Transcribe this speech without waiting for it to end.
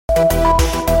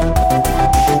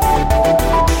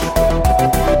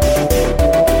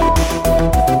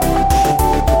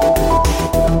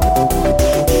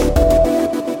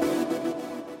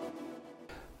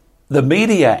The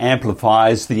media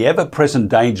amplifies the ever-present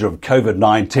danger of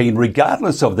COVID-19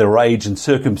 regardless of their age and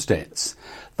circumstance.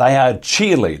 They are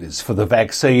cheerleaders for the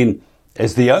vaccine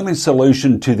as the only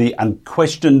solution to the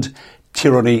unquestioned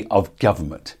tyranny of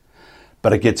government.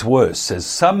 But it gets worse as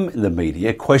some in the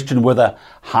media question whether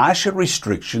harsher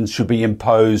restrictions should be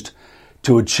imposed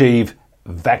to achieve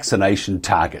vaccination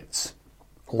targets.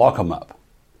 Lock them up.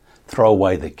 Throw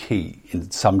away the key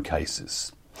in some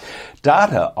cases.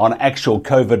 Data on actual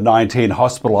COVID-19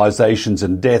 hospitalisations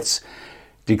and deaths,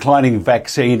 declining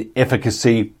vaccine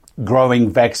efficacy, growing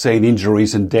vaccine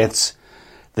injuries and deaths,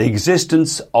 the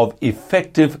existence of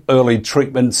effective early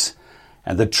treatments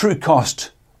and the true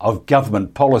cost of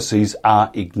government policies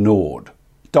are ignored.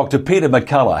 Dr. Peter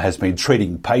McCullough has been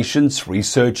treating patients,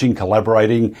 researching,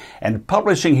 collaborating and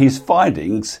publishing his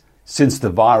findings since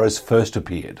the virus first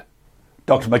appeared.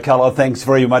 Dr. McCullough, thanks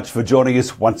very much for joining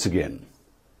us once again.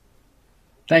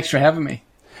 Thanks for having me.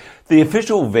 The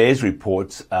official VAERS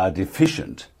reports are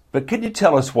deficient, but can you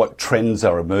tell us what trends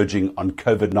are emerging on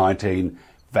COVID-19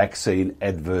 vaccine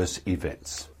adverse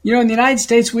events? You know, in the United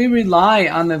States, we rely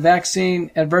on the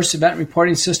Vaccine Adverse Event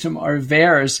Reporting System, or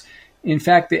VAERS. In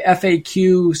fact, the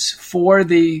FAQs for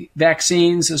the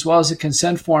vaccines, as well as the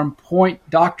consent form, point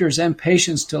doctors and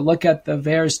patients to look at the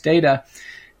VAERS data.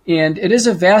 And it is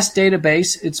a vast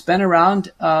database. It's been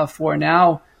around for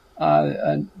now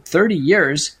 30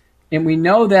 years. And we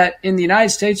know that in the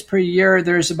United States per year,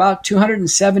 there's about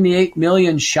 278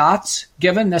 million shots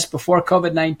given. That's before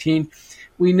COVID-19.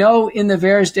 We know in the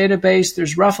VAERS database,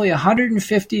 there's roughly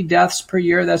 150 deaths per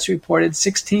year that's reported,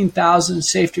 16,000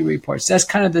 safety reports. That's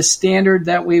kind of the standard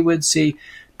that we would see.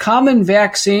 Common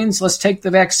vaccines, let's take the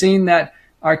vaccine that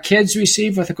our kids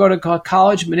receive if they go to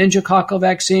college, meningococcal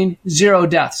vaccine, 0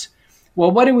 deaths. Well,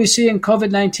 what do we see in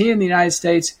COVID-19 in the United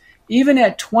States? Even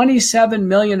at 27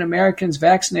 million Americans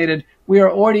vaccinated, we are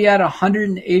already at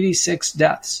 186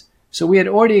 deaths. So we had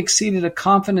already exceeded a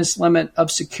confidence limit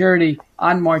of security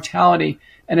on mortality.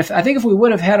 And I think if we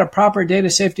would have had a proper data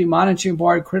safety monitoring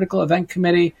board, critical event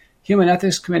committee, human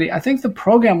ethics committee, I think the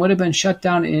program would have been shut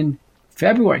down in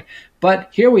February. But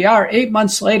here we are, 8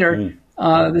 months later.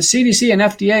 The CDC and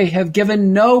FDA have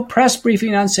given no press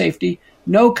briefing on safety,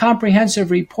 no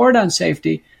comprehensive report on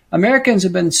safety. Americans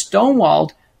have been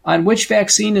stonewalled on which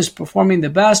vaccine is performing the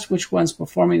best, which one's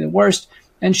performing the worst.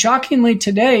 And shockingly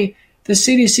today, the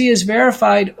CDC has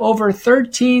verified over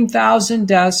 13,000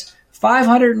 deaths,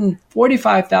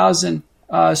 545,000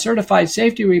 certified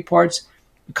safety reports,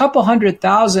 a couple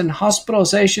 100,000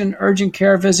 hospitalization, urgent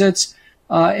care visits.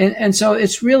 And so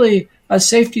it's really a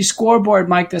safety scoreboard,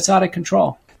 Mike, that's out of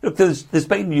control. Look, there's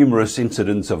been numerous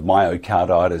incidents of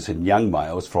myocarditis in young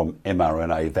males from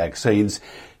mRNA vaccines.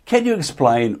 Can you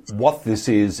explain what this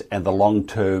is and the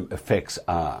long-term effects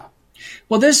are?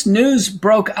 Well, this news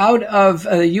broke out of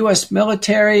the U.S.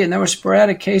 military, and there were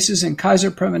sporadic cases in Kaiser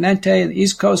Permanente, in the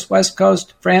East Coast, West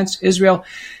Coast, France, Israel.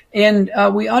 And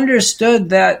we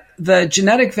understood that the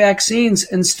genetic vaccines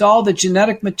install the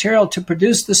genetic material to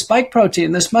produce the spike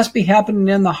protein. This must be happening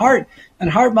in the heart. And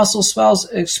heart muscle cells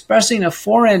expressing a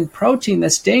foreign protein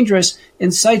that's dangerous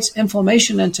incites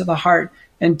inflammation into the heart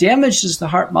and damages the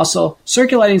heart muscle.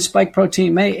 Circulating spike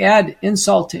protein may add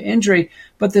insult to injury.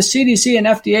 But the CDC and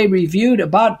FDA reviewed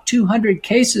about 200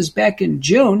 cases back in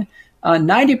June.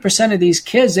 90% of these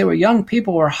kids, they were young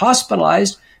people, were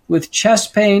hospitalized with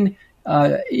chest pain,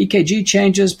 EKG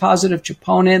changes, positive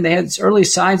troponin. They had early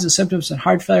signs and symptoms of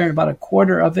heart failure in about a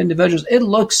quarter of individuals. It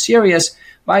looked serious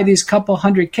by these couple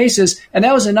hundred cases, and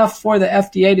that was enough for the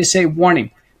FDA to say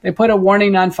warning. They put a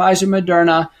warning on Pfizer,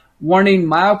 Moderna, warning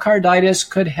myocarditis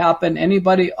could happen,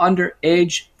 anybody under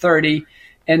age 30.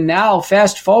 And now,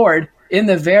 fast forward, in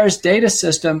the VAERS data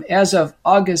system, as of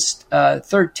August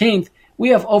 13th, we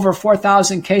have over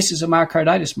 4,000 cases of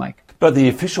myocarditis, Mike. But the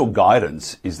official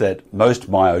guidance is that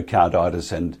most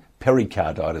myocarditis and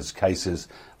pericarditis cases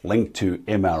linked to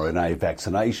mRNA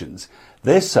vaccinations,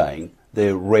 they're saying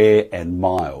they're rare and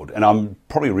mild. And I'm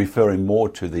probably referring more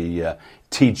to the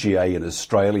TGA in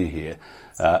Australia here.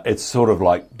 It's sort of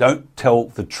like, don't tell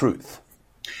the truth.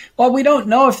 Well, we don't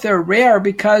know if they're rare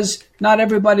because not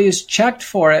everybody is checked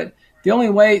for it. The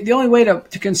only way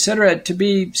to consider it to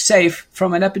be safe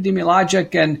from an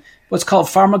epidemiologic and what's called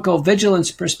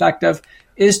pharmacovigilance perspective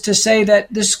is to say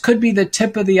that this could be the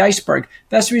tip of the iceberg.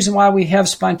 That's the reason why we have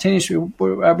spontaneous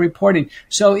reporting.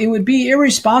 So it would be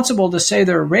irresponsible to say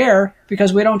they're rare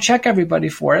because we don't check everybody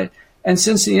for it. And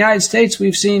since in the United States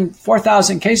we've seen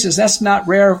 4,000 cases, that's not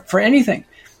rare for anything.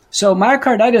 So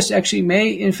myocarditis actually may,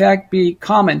 in fact, be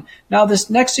common. Now, this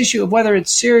next issue of whether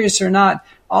it's serious or not,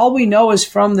 all we know is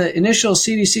from the initial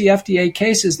CDC FDA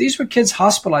cases, these were kids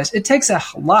hospitalized. It takes a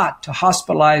lot to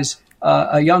hospitalize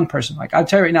a young person. Like I'll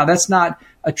tell you right now, that's not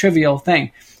a trivial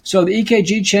thing. So the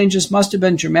EKG changes must have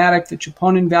been dramatic. The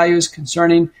troponin value is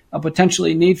concerning, a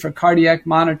potentially need for cardiac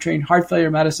monitoring, heart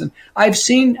failure medicine. I've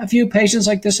seen a few patients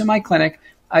like this in my clinic.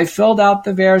 I filled out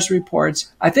the VAERS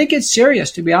reports. I think it's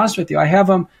serious, to be honest with you. I have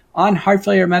them on heart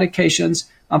failure medications.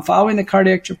 I'm following the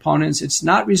cardiac troponins. It's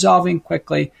not resolving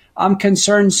quickly. I'm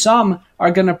concerned some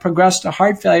are going to progress to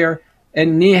heart failure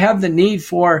and have the need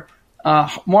for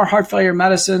more heart failure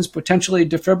medicines, potentially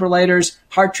defibrillators,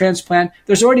 heart transplant.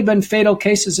 There's already been fatal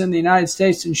cases in the United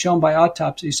States and shown by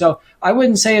autopsy. So I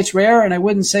wouldn't say it's rare and I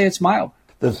wouldn't say it's mild.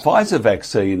 The Pfizer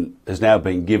vaccine has now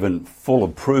been given full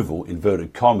approval,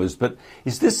 inverted commas, but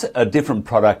is this a different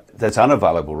product that's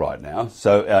unavailable right now?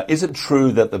 So is it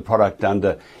true that the product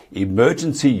under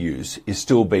emergency use is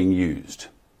still being used?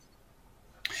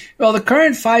 Well, the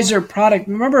current Pfizer product,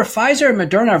 remember Pfizer and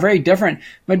Moderna are very different.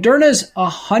 Moderna's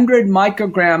 100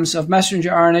 micrograms of messenger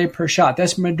RNA per shot.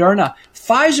 That's Moderna.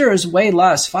 Pfizer is way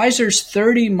less. Pfizer's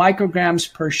 30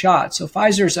 micrograms per shot. So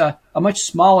Pfizer's a much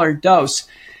smaller dose.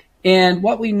 And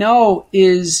what we know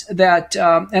is that,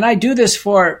 and I do this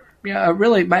for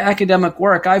really my academic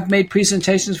work. I've made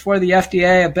presentations for the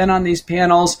FDA. I've been on these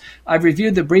panels. I've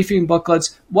reviewed the briefing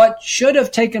booklets. What should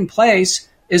have taken place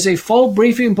is a full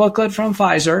briefing booklet from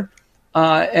Pfizer,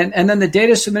 and then the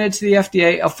data submitted to the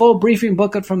FDA, a full briefing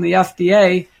booklet from the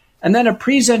FDA, and then a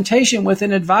presentation with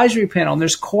an advisory panel. And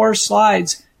there's core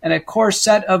slides and a core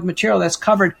set of material that's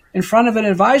covered in front of an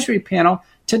advisory panel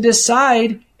to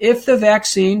decide if the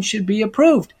vaccine should be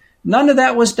approved. None of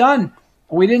that was done.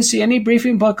 We didn't see any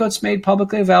briefing booklets made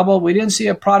publicly available. We didn't see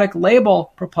a product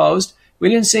label proposed. We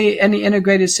didn't see any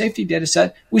integrated safety data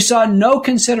set. We saw no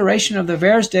consideration of the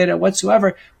VAERS data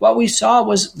whatsoever. What we saw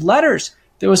was letters.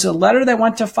 There was a letter that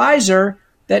went to Pfizer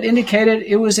that indicated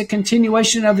it was a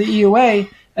continuation of the EUA,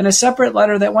 and a separate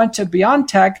letter that went to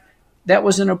BioNTech that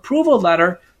was an approval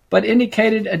letter, but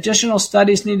indicated additional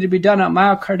studies needed to be done on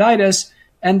myocarditis,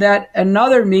 and that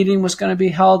another meeting was going to be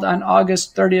held on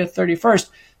August 30th, 31st.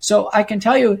 So I can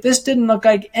tell you, this didn't look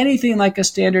like anything like a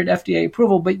standard FDA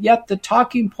approval, but yet the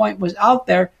talking point was out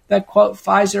there that, quote,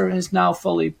 Pfizer is now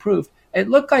fully approved. It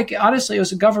looked like, honestly, it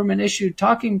was a government-issued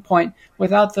talking point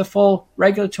without the full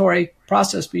regulatory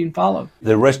process being followed.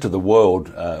 The rest of the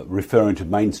world, referring to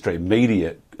mainstream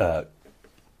media,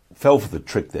 fell for the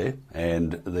trick there,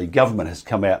 and the government has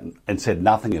come out and said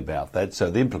nothing about that. So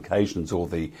the implications or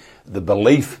the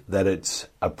belief that it's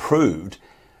approved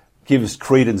gives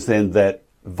credence then that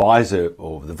Pfizer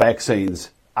or the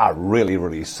vaccines are really,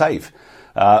 really safe.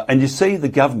 And you see the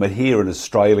government here in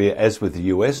Australia, as with the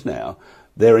US now,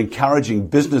 they're encouraging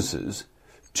businesses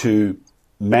to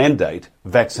mandate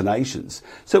vaccinations.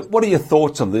 So what are your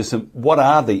thoughts on this, and what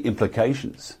are the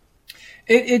implications?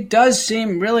 It does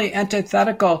seem really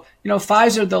antithetical. You know,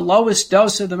 Pfizer, the lowest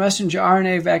dose of the messenger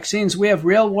RNA vaccines, we have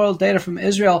real-world data from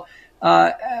Israel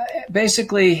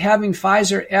basically having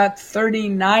Pfizer at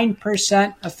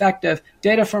 39% effective.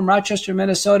 Data from Rochester,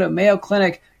 Minnesota, Mayo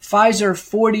Clinic, Pfizer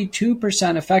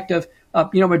 42% effective.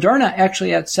 Moderna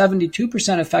actually at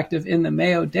 72% effective in the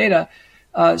Mayo data.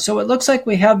 So it looks like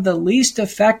we have the least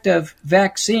effective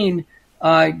vaccine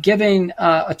giving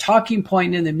a talking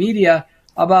point in the media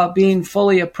about being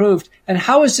fully approved. And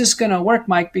how is this going to work,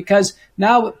 Mike? Because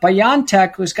now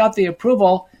BioNTech, who's got the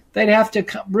approval, they'd have to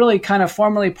really kind of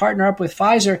formally partner up with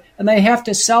Pfizer, and they have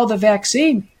to sell the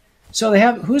vaccine. So they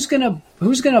have who's going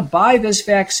to buy this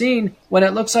vaccine when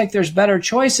it looks like there's better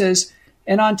choices?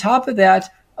 And on top of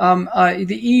that,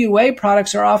 the EUA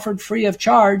products are offered free of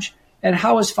charge. And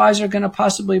how is Pfizer going to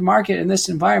possibly market in this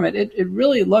environment? It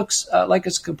really looks like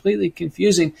it's completely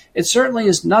confusing. It certainly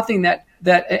is nothing that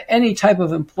any type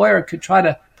of employer could try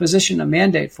to position a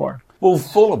mandate for. Will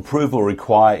full approval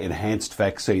require enhanced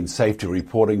vaccine safety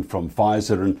reporting from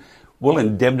Pfizer, and will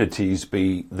indemnities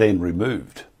be then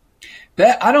removed?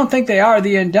 I don't think they are.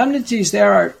 The indemnities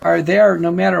there are there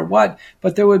no matter what,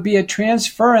 but there would be a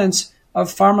transference of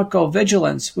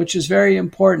pharmacovigilance, which is very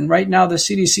important. Right now, the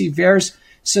CDC VAERS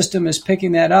system is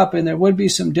picking that up, and there would be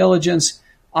some diligence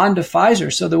onto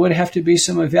Pfizer, so there would have to be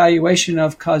some evaluation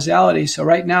of causality. So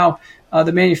right now,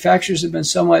 the manufacturers have been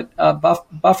somewhat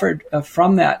buffered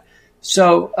from that.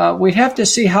 So we'd have to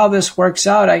see how this works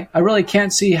out. I really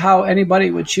can't see how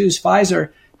anybody would choose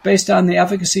Pfizer based on the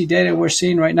efficacy data we're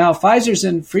seeing right now. Pfizer's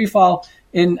in free fall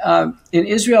in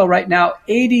Israel right now.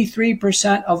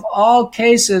 83% of all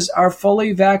cases are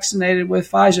fully vaccinated with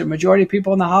Pfizer. Majority of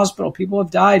people in the hospital, people have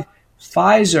died.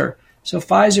 Pfizer. So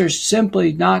Pfizer is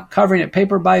simply not covering it.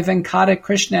 Paper by Venkata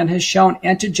Krishnan has shown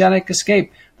antigenic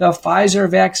escape. The Pfizer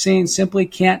vaccine simply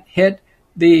can't hit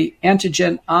the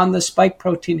antigen on the spike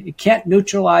protein. It can't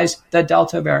neutralize the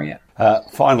Delta variant.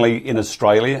 Finally, in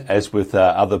Australia, as with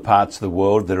other parts of the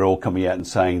world, they're all coming out and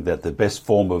saying that the best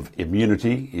form of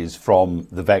immunity is from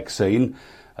the vaccine.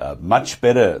 Much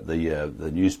better,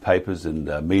 the newspapers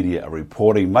and media are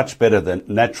reporting, much better than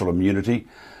natural immunity.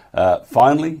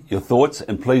 Finally, your thoughts,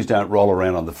 and please don't roll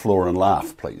around on the floor and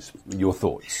laugh, please. Your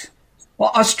thoughts.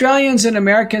 Well, Australians and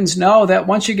Americans know that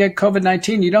once you get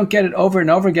COVID-19, you don't get it over and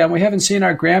over again. We haven't seen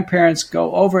our grandparents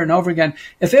go over and over again.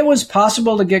 If it was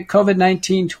possible to get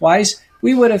COVID-19 twice,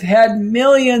 we would have had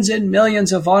millions and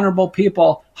millions of vulnerable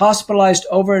people hospitalized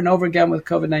over and over again with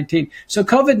COVID-19. So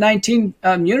COVID-19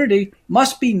 immunity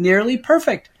must be nearly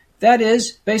perfect. That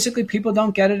is, basically people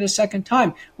don't get it a second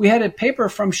time. We had a paper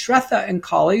from Shretha and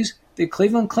colleagues, the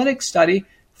Cleveland Clinic study.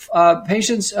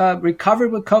 Patients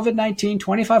recovered with COVID-19,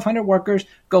 2,500 workers,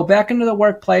 go back into the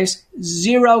workplace,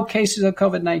 0 cases of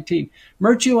COVID-19.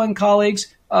 Murtue and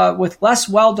colleagues with less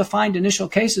well-defined initial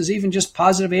cases, even just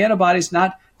positive antibodies,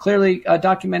 not clearly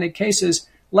documented cases,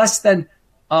 less than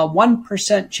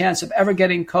 1% chance of ever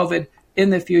getting COVID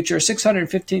in the future,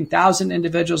 615,000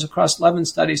 individuals across 11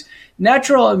 studies.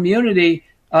 Natural immunity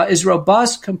is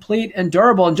robust, complete, and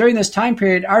durable. And during this time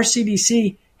period, our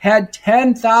CDC had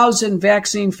 10,000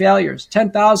 vaccine failures,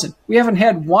 10,000. We haven't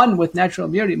had one with natural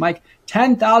immunity, Mike.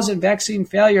 10,000 vaccine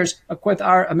failures with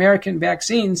our American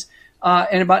vaccines,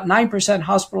 and about 9%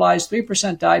 hospitalized,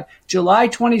 3% died. July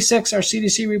 26, our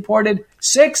CDC reported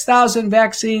 6,000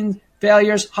 vaccine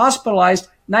failures, hospitalized,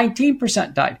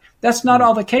 19% died. That's not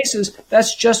all the cases.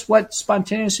 That's just what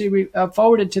spontaneously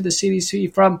forwarded to the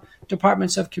CDC from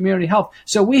departments of community health.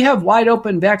 So we have wide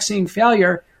open vaccine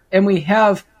failure, and we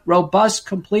have robust,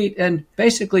 complete, and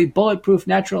basically bulletproof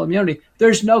natural immunity.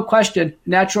 There's no question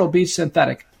natural beats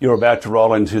synthetic. You're about to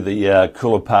roll into the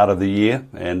cooler part of the year,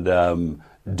 and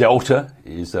Delta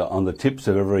is on the tips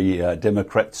of every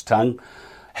Democrat's tongue.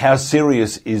 How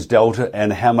serious is Delta,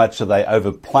 and how much are they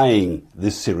overplaying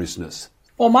this seriousness?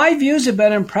 Well, my views have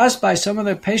been impressed by some of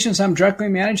the patients I'm directly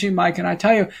managing, Mike, and I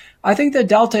tell you, I think that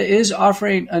Delta is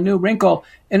offering a new wrinkle.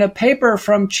 In a paper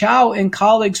from Chow and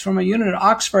colleagues from a unit at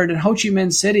Oxford and Ho Chi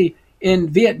Minh City in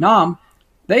Vietnam,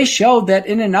 they showed that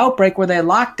in an outbreak where they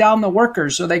locked down the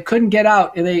workers so they couldn't get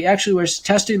out, and they actually were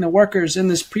testing the workers in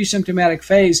this pre-symptomatic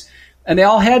phase, and they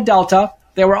all had Delta.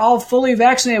 They were all fully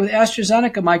vaccinated with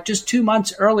AstraZeneca, Mike, just 2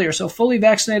 months earlier, so fully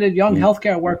vaccinated young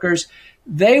healthcare workers.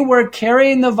 They were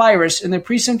carrying the virus in the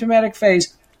pre-symptomatic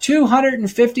phase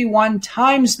 251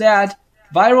 times that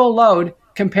viral load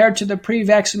compared to the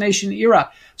pre-vaccination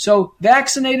era. So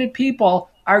vaccinated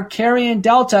people are carrying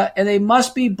Delta, and they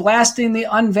must be blasting the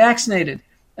unvaccinated.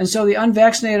 And so the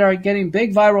unvaccinated are getting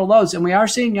big viral loads, and we are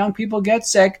seeing young people get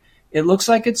sick. It looks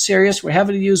like it's serious. We're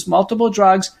having to use multiple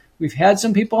drugs. We've had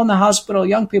some people in the hospital,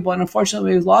 young people, and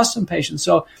unfortunately we've lost some patients.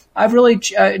 So I've really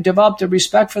developed a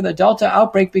respect for the Delta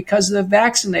outbreak because the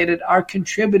vaccinated are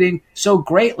contributing so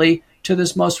greatly to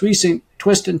this most recent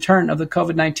twist and turn of the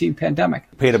COVID-19 pandemic.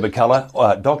 Peter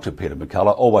McCullough, Dr. Peter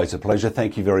McCullough, always a pleasure.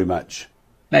 Thank you very much.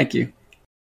 Thank you.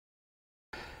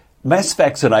 Mass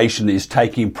vaccination is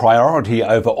taking priority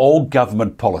over all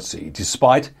government policy,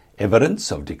 despite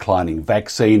evidence of declining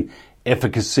vaccine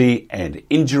efficacy and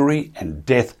injury and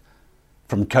death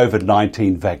from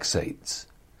COVID-19 vaccines.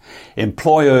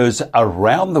 Employers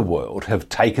around the world have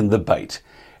taken the bait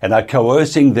and are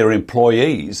coercing their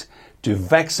employees to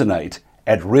vaccinate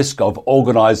at risk of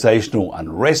organisational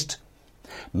unrest,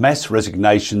 mass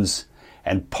resignations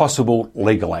and possible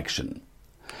legal action.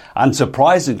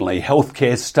 Unsurprisingly,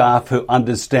 healthcare staff who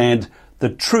understand the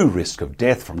true risk of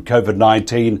death from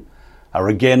COVID-19 are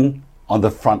again on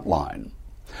the front line.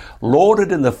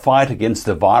 Lauded in the fight against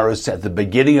the virus at the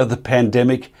beginning of the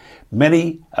pandemic,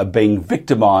 many are being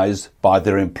victimised by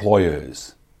their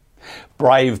employers.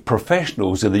 Brave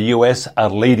professionals in the US are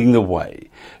leading the way.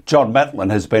 John Matlin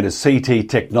has been a CT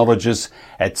technologist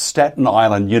at Staten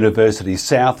Island University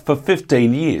South for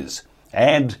 15 years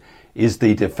and is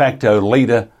the de facto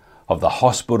leader of the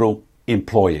hospital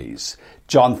employees.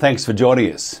 John, thanks for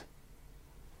joining us.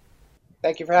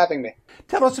 Thank you for having me.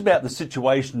 Tell us about the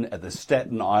situation at the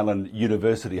Staten Island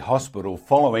University Hospital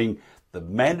following the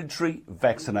mandatory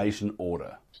vaccination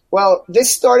order. Well,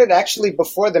 this started actually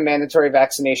before the mandatory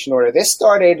vaccination order. This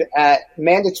started at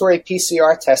mandatory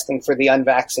PCR testing for the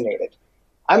unvaccinated.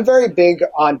 I'm very big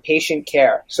on patient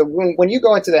care. So when you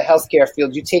go into the healthcare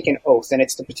field, you take an oath, and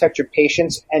it's to protect your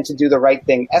patients and to do the right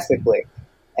thing ethically.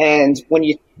 And when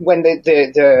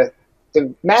the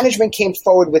the management came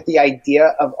forward with the idea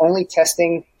of only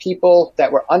testing people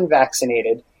that were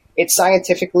unvaccinated, it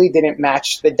scientifically didn't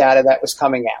match the data that was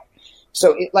coming out.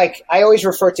 So, like I always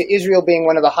refer to Israel being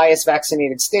one of the highest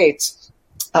vaccinated states,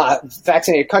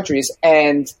 vaccinated countries,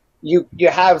 and you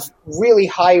have really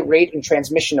high rate in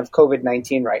transmission of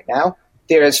COVID-19 right now.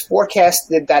 There is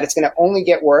forecasted that it's going to only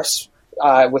get worse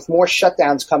with more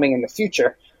shutdowns coming in the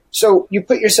future. So you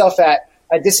put yourself at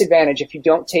a disadvantage if you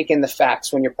don't take in the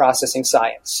facts when you're processing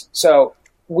science. So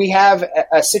we have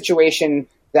a situation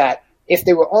that if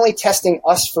they were only testing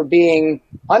us for being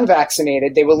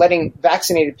unvaccinated, they were letting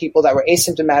vaccinated people that were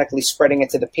asymptomatically spreading it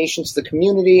to the patients, the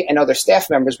community, and other staff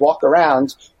members walk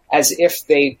around as if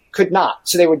they could not.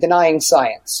 So they were denying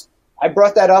science. I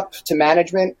brought that up to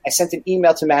management. I sent an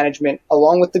email to management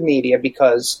along with the media,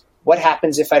 because what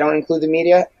happens if I don't include the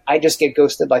media? I just get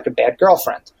ghosted like a bad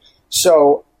girlfriend.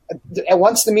 So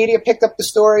once the media picked up the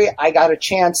story, I got a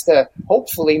chance to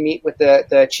hopefully meet with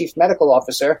the chief medical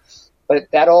officer, but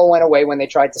that all went away when they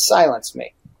tried to silence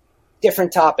me.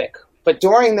 Different topic. But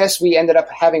during this, we ended up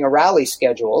having a rally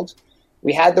scheduled.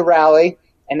 We had the rally,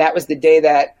 and that was 2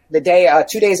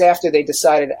 days after they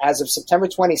decided, as of September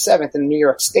 27th in New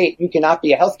York State, you cannot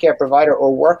be a healthcare provider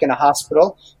or work in a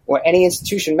hospital or any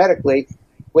institution medically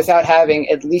without having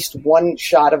at least one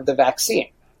shot of the vaccine.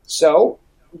 So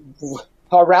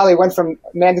our rally went from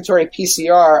mandatory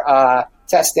PCR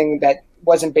testing that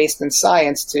wasn't based in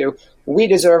science to we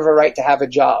deserve a right to have a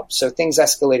job. So things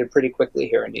escalated pretty quickly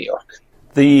here in New York.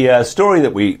 The story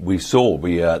that we saw,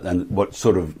 and what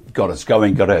sort of got us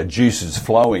going, got our juices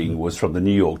flowing, was from the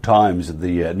New York Times.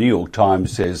 The New York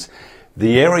Times says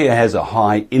the area has a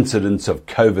high incidence of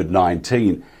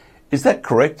COVID-19. Is that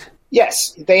correct?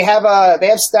 Yes, they have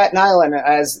Staten Island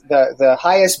as the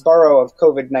highest borough of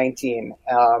COVID-19.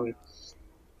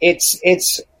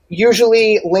 It's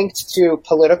usually linked to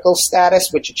political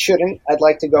status, which it shouldn't. I'd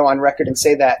like to go on record and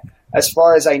say that, as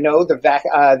far as I know,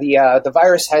 the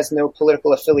virus has no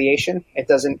political affiliation. It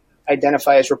doesn't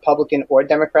identify as Republican or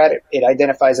Democrat. It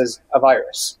identifies as a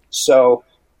virus. So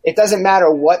it doesn't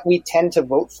matter what we tend to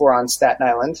vote for on Staten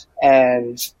Island.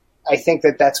 And I think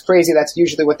that that's crazy. That's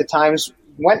usually what the Times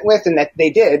went with, and that they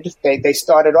did. They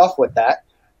started off with that.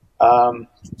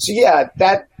 So yeah,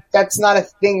 that's not a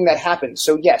thing that happens.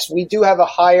 So yes, we do have a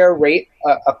higher rate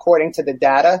according to the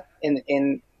data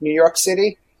in New York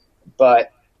City,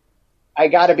 but I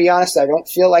got to be honest, I don't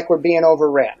feel like we're being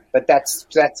overran, but that's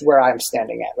where I'm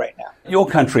standing at right now. Your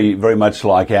country, very much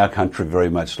like our country, very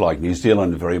much like New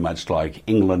Zealand, very much like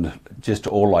England, just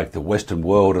all like the Western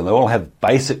world, and they all have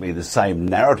basically the same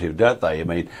narrative, don't they? I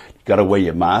mean, you've got to wear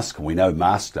your mask, and we know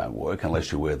masks don't work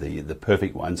unless you wear the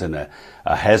perfect ones and a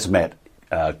hazmat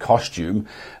costume.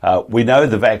 We know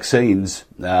the vaccines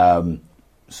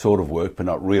sort of work, but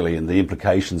not really, and the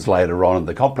implications later on and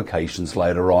the complications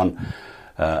later on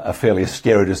are fairly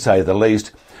scary, to say the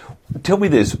least. Tell me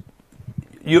this: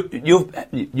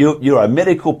 you're a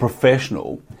medical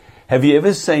professional. Have you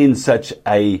ever seen such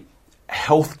a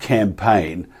health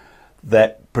campaign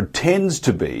that pretends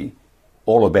to be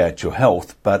all about your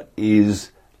health, but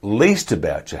is least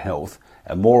about your health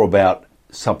and more about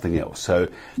something else? So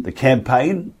the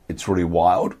campaign, it's really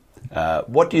wild.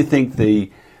 What do you think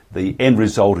the end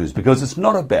result is? Because it's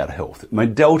not about health. I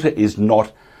mean, Delta is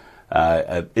not.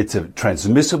 It's a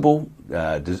transmissible,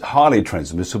 highly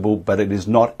transmissible, but it is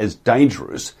not as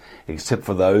dangerous, except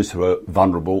for those who are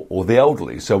vulnerable or the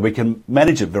elderly. So we can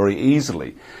manage it very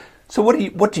easily. So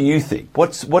what do you think?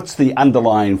 What's the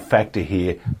underlying factor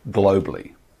here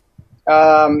globally?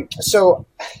 So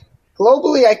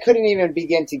globally, I couldn't even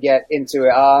begin to get into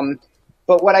it.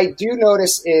 But what I do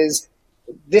notice is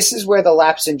this is where the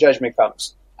lapse in judgment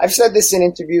comes. I've said this in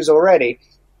interviews already.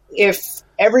 If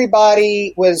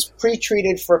everybody was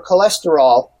pre-treated for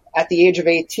cholesterol at the age of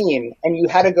 18 and you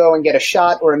had to go and get a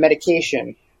shot or a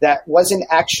medication that wasn't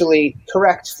actually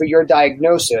correct for your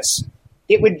diagnosis,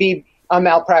 it would be a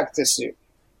malpractice suit.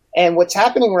 And what's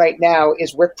happening right now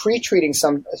is we're pre-treating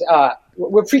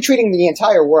the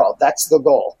entire world. That's the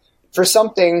goal for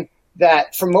something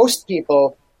that for most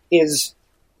people is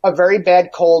a very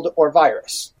bad cold or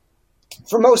virus.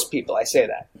 For most people, I say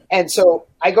that. And so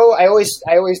I always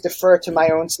defer to my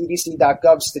own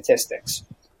CDC.gov statistics.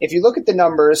 If you look at the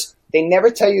numbers, they never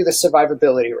tell you the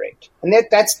survivability rate. And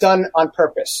that's done on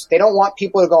purpose. They don't want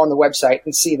people to go on the website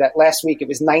and see that last week it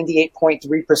was 98.3%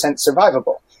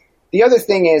 survivable. The other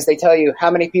thing is they tell you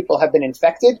how many people have been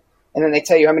infected, and then they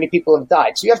tell you how many people have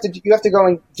died. So you have to go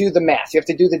and do the math. You have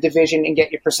to do the division and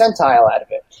get your percentile out of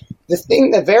it.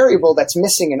 The variable that's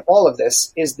missing in all of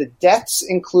this is the deaths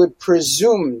include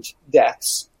presumed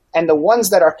deaths. And the ones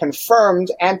that are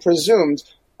confirmed and presumed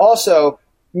Also,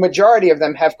 majority of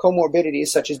them have comorbidities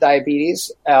such as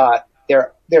diabetes.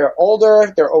 They're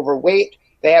older, they're overweight,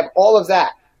 they have all of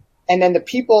that. And then the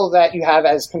people that you have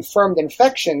as confirmed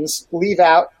infections leave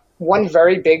out one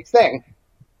very big thing: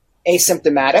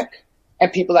 asymptomatic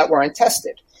and people that weren't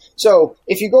tested. So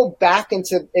if you go back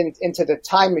into the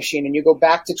time machine and you go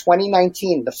back to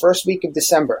 2019, the first week of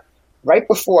December, right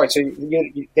before, so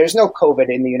there's no COVID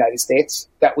in the United States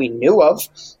that we knew of.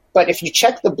 But if you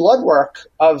check the blood work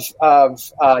of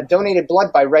donated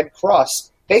blood by Red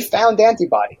Cross, they found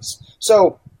antibodies.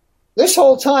 So this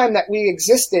whole time that we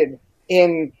existed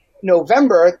in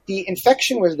November, the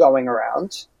infection was going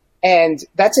around, and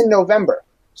that's in November.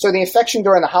 So the infection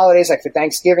during the holidays, like for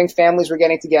Thanksgiving, families were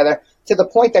getting together to the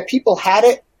point that people had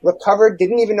it, recovered,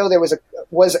 didn't even know there was a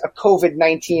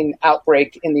COVID-19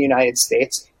 outbreak in the United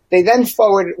States. They then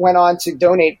went on to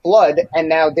donate blood, and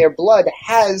now their blood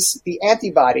has the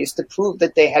antibodies to prove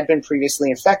that they had been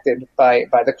previously infected by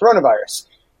the coronavirus.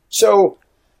 So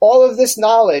all of this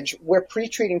knowledge, we're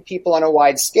pre-treating people on a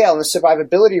wide scale, and the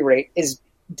survivability rate is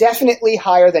definitely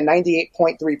higher than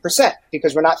 98.3%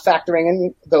 because we're not factoring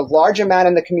in the large amount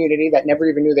in the community that never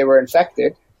even knew they were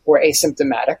infected or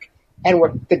asymptomatic. And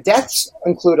the deaths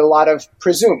include a lot of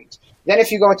presumed. Then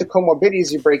if you go into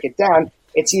comorbidities, you break it down,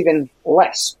 it's even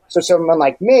less. So someone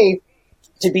like me,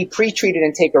 to be pre-treated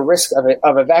and take a risk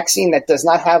of a vaccine that does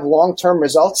not have long-term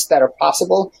results that are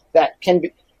possible, that can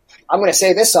be, I'm going to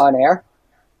say this on air.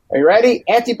 Are you ready?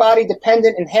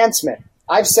 Antibody-dependent enhancement.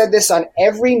 I've said this on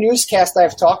every newscast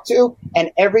I've talked to,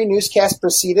 and every newscast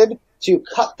proceeded to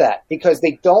cut that because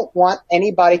they don't want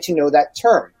anybody to know that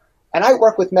term. And I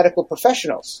work with medical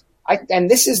professionals. And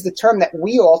this is the term that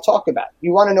we all talk about.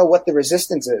 You want to know what the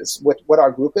resistance is, what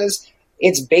our group is?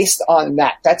 It's based on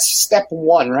that. That's step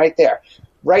one right there.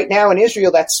 Right now in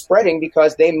Israel, that's spreading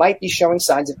because they might be showing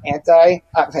signs of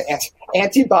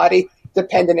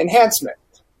antibody-dependent enhancement.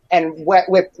 And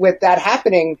with that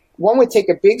happening, one would take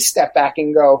a big step back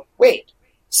and go, wait,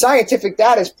 scientific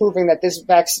data is proving that this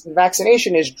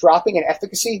vaccination is dropping in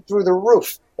efficacy through the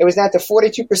roof. It was down to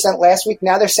 42% last week.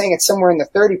 Now they're saying it's somewhere in the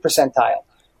 30 percentile.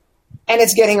 And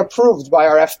it's getting approved by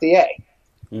our FDA.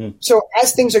 So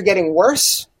as things are getting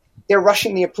worse, they're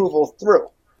rushing the approval through.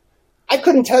 I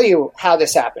couldn't tell you how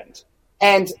this happened.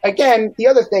 And again, the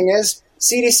other thing is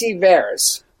CDC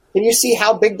VAERS. Can you see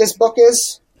how big this book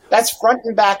is? That's front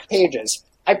and back pages.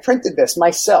 I printed this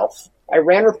myself. I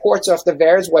ran reports off the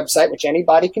VAERS website, which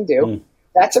anybody can do.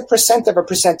 That's a percent of a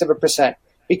percent of a percent.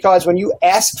 Because when you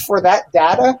ask for that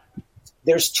data,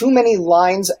 there's too many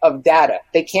lines of data.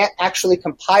 They can't actually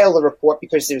compile the report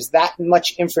because there's that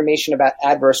much information about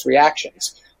adverse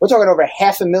reactions. We're talking over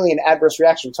 500,000 adverse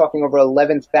reactions. We're talking over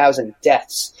 11,000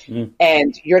 deaths.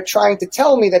 And you're trying to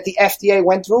tell me that the FDA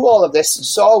went through all of this and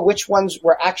saw which ones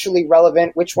were actually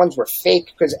relevant, which ones were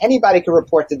fake, because anybody could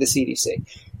report to the CDC.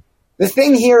 The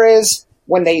thing here is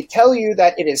when they tell you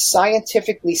that it is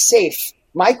scientifically safe,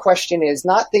 my question is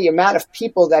not the amount of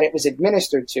people that it was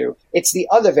administered to. It's the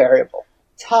other variable,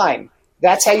 time.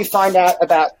 That's how you find out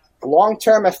about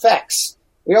long-term effects.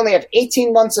 We only have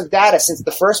 18 months of data since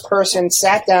the first person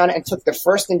sat down and took the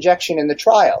first injection in the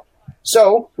trial.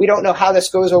 So we don't know how this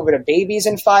goes over to babies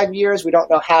in 5 years. We don't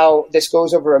know how this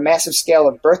goes over a massive scale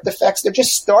of birth defects. They're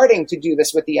just starting to do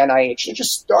this with the NIH. They're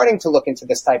just starting to look into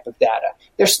this type of data.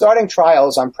 They're starting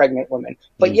trials on pregnant women,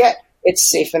 but yet it's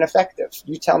safe and effective.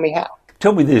 You tell me how.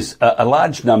 Tell me this, are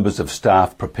large numbers of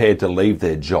staff prepared to leave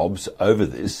their jobs over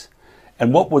this?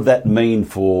 And what would that mean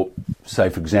for, say,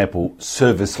 for example,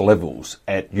 service levels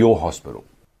at your hospital?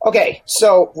 Okay,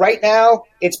 so right now,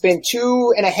 it's been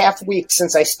 2.5 weeks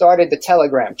since I started the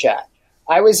Telegram chat.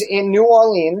 I was in New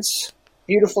Orleans,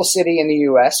 beautiful city in the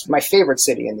U.S., my favorite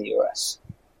city in the U.S.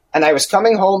 And I was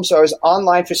coming home, so I was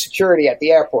online for security at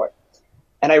the airport.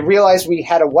 And I realized we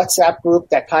had a WhatsApp group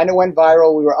that kind of went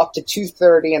viral. We were up to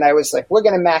 230, and I was like, we're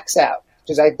going to max out,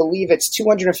 because I believe it's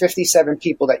 257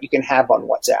 people that you can have on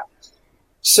WhatsApp.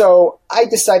 So I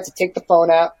decided to take the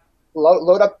phone out,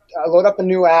 load up a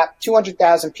new app.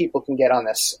 200,000 people can get on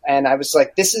this. And I was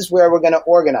like, this is where we're going to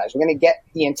organize. We're going to get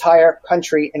the entire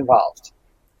country involved.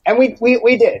 And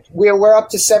we did. We're up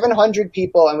to 700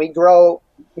 people, and we grow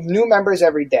new members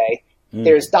every day.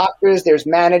 There's doctors, there's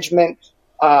management,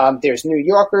 there's New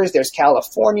Yorkers, there's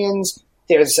Californians,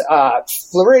 there's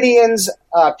Floridians,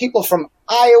 people from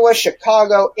Iowa,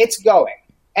 Chicago. It's going.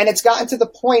 And it's gotten to the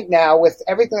point now with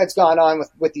everything that's gone on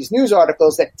with these news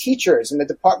articles that teachers in the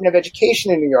Department of Education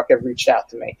in New York have reached out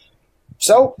to me.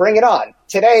 So bring it on.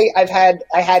 Today, I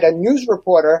had a news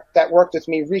reporter that worked with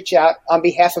me reach out on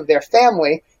behalf of their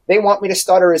family. They want me to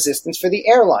start a resistance for the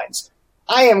airlines.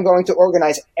 I am going to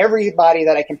organize everybody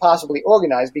that I can possibly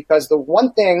organize, because the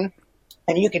one thing,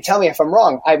 and you can tell me if I'm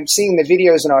wrong, I'm seeing the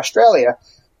videos in Australia.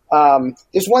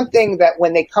 There's one thing that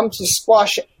when they come to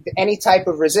squash any type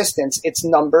of resistance, it's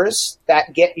numbers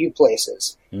that get you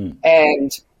places.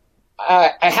 And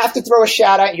I have to throw a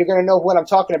shout out. You're going to know what I'm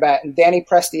talking about. And Danny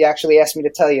Presti actually asked me to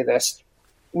tell you this.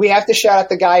 We have to shout out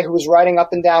the guy who was riding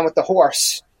up and down with the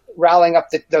horse, rallying up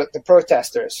the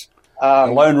protesters.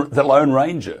 The Lone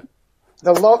Ranger.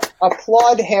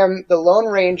 Applaud him, the Lone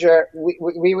Ranger.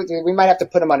 We might have to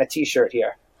put him on a T-shirt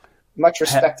here. Much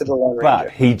respect to the Lone Ranger.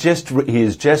 But he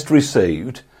has just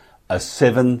received a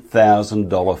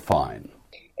 $7,000 fine.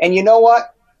 And you know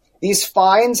what? These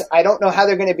fines, I don't know how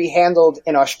they're going to be handled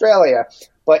in Australia,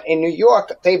 but in New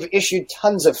York, they've issued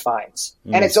tons of fines,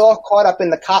 and it's all caught up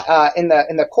in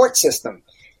the court system.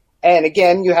 And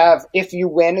again, you have, if you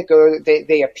win,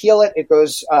 they appeal it. It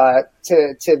goes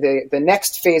to the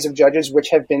next phase of judges, which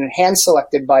have been hand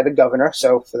selected by the governor.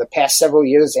 So for the past several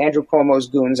years, Andrew Cuomo's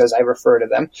goons, as I refer to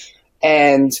them,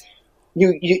 and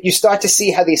you start to see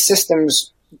how these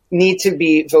systems need to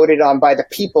be voted on by the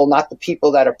people, not the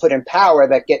people that are put in power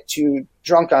that get too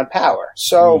drunk on power.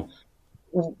 So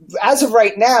as of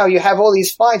right now, you have all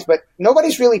these fines, but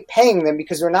nobody's really paying them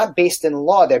because they're not based in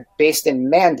law. They're based in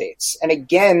mandates. And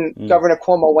again, Governor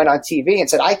Cuomo went on TV and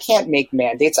said, I can't make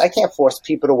mandates. I can't force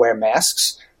people to wear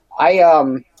masks.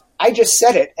 I just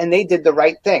said it, and they did the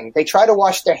right thing. They try to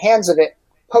wash their hands of it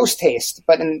post haste,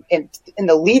 but in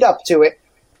the lead up to it,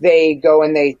 they go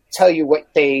and they tell you what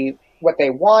they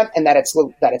want, and that it's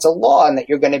a law, and that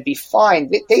you're going to be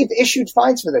fined. They've issued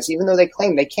fines for this, even though they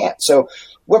claim they can't. So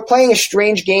we're playing a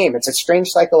strange game. It's a strange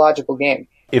psychological game.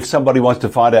 If somebody wants to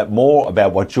find out more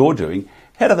about what you're doing,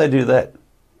 how do they do that?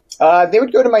 They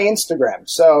would go to my Instagram.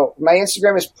 So my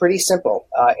Instagram is pretty simple.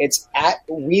 It's at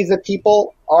We the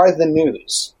People Are the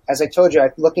News. As I told you,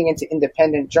 I'm looking into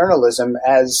independent journalism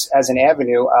as an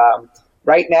avenue.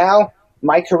 Right now,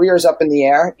 my career is up in the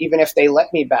air, even if they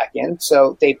let me back in.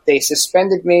 So they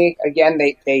suspended me. Again,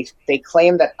 they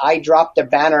claim that I dropped a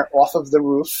banner off of the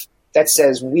roof that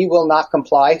says, "We will not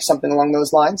comply," something along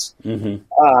those lines.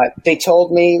 They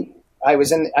told me, I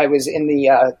was in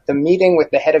the meeting with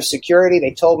the head of security.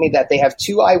 They told me that they have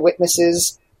 2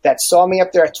 eyewitnesses that saw me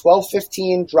up there at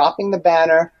 12:15 dropping the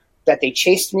banner, that they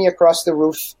chased me across the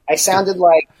roof. I sounded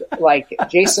like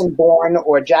Jason Bourne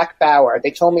or Jack Bauer.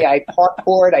 They told me I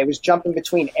parkoured. I was jumping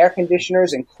between air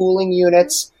conditioners and cooling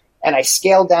units, and I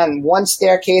scaled down one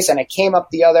staircase and I came up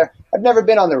the other. I've never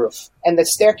been on the roof. And the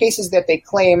staircases that they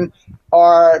claim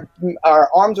are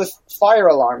armed with fire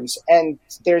alarms, and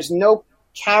there's no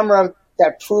camera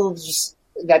that proves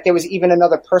that there was even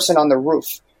another person on the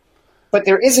roof. But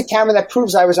there is a camera that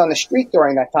proves I was on the street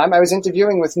during that time. I was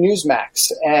interviewing with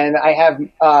Newsmax, and I have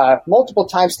multiple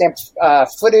timestamped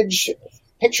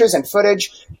pictures and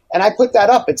footage, and I put that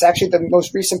up. It's actually the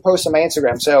most recent post on my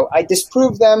Instagram. So I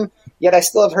disproved them, yet I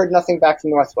still have heard nothing back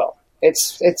from Northwell.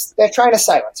 They're trying to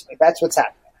silence me. That's what's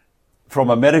happening. From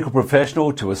a medical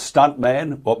professional to a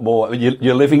stuntman, what more?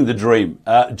 You're living the dream.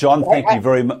 John, thank you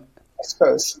very much. I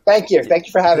suppose. Thank you. Thank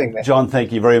you for having me. John,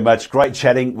 thank you very much. Great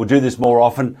chatting. We'll do this more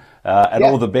often. And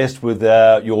all the best with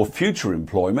your future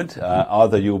employment.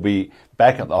 Either you'll be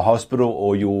back at the hospital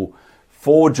or you'll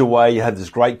forge away. You have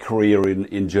this great career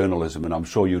in journalism, and I'm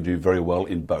sure you'll do very well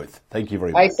in both. Thank you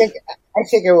very much. I think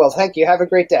I will. Thank you. Have a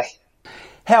great day.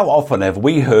 How often have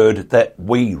we heard that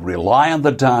we rely on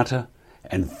the data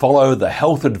and follow the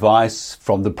health advice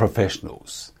from the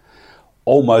professionals?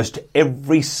 Almost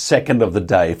every second of the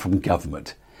day from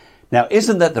government. Now,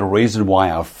 isn't that the reason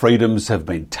why our freedoms have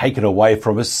been taken away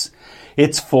from us?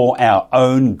 It's for our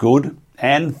own good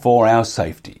and for our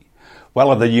safety.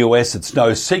 Well, in the US, it's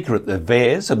no secret that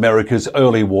VAERS, America's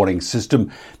early warning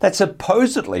system that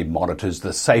supposedly monitors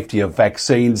the safety of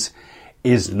vaccines,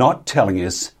 is not telling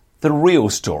us the real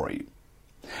story.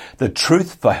 The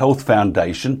Truth for Health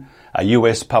Foundation, a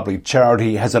US public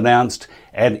charity, has announced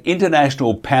an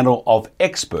international panel of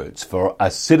experts for a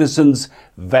Citizens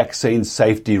Vaccine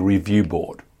Safety Review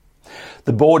Board.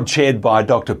 The board, chaired by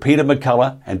Dr. Peter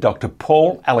McCullough and Dr.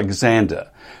 Paul Alexander,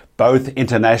 both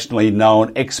internationally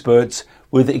known experts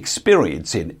with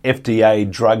experience in FDA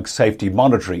drug safety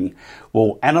monitoring,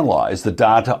 will analyse the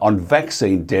data on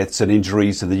vaccine deaths and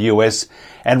injuries in the US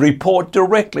and report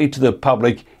directly to the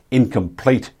public in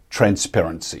complete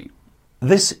transparency.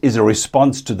 This is a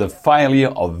response to the failure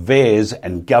of VAERS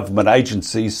and government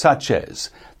agencies such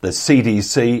as the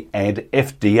CDC and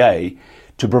FDA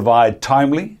to provide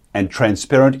timely and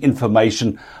transparent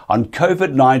information on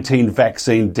COVID-19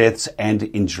 vaccine deaths and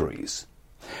injuries.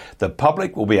 The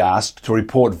public will be asked to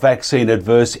report vaccine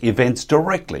adverse events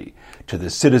directly to the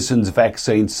Citizens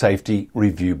Vaccine Safety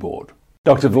Review Board.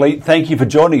 Dr. Vliet, thank you for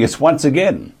joining us once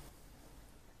again.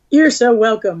 You're so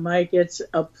welcome, Mike. It's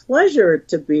a pleasure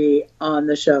to be on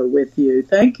the show with you.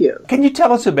 Thank you. Can you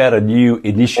tell us about a new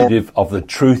initiative of the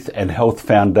Truth and Health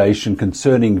Foundation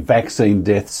concerning vaccine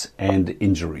deaths and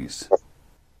injuries?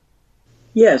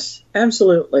 Yes,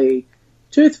 absolutely.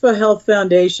 Truth for Health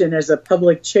Foundation is a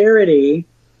public charity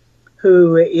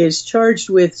who is charged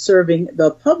with serving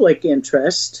the public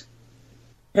interest,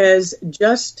 has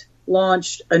just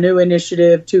launched a new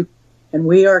initiative and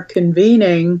we are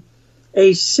convening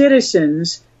a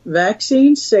Citizens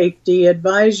Vaccine Safety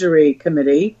Advisory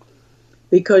Committee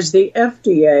because the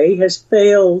FDA has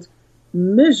failed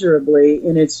miserably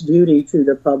in its duty to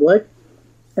the public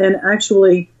and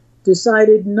actually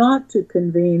decided not to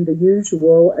convene the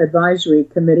usual advisory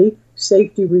committee,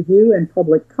 safety review, and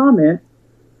public comment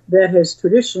that has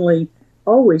traditionally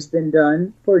always been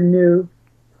done for new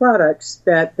products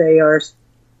that they are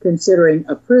considering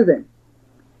approving.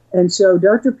 And so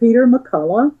Dr. Peter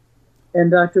McCullough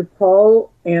and Dr.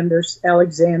 Paul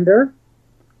Alexander,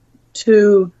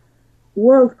 two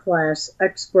world-class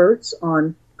experts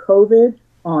on COVID,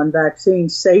 on vaccine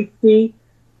safety,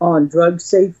 on drug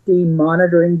safety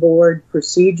monitoring board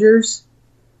procedures.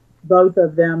 Both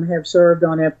of them have served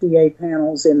on FDA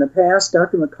panels in the past.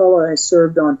 Dr. McCullough has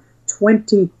served on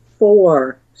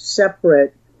 24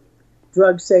 separate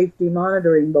drug safety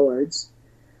monitoring boards.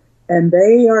 And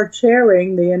they are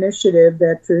chairing the initiative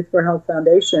that Truth for Health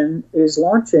Foundation is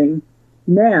launching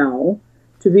now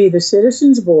to be the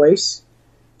citizen's voice,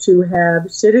 to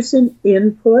have citizen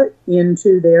input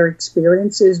into their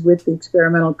experiences with the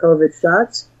experimental COVID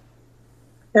shots.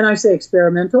 And I say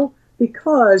experimental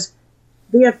because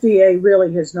the FDA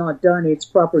really has not done its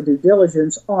proper due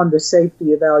diligence on the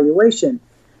safety evaluation.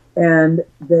 And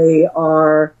they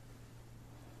are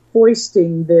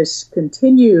foisting this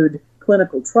continued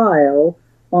clinical trial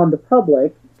on the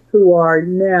public, who are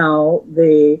now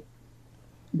the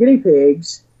guinea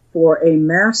pigs for a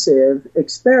massive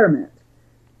experiment.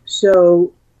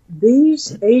 So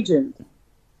these agents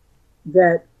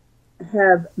that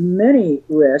have many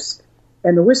risks,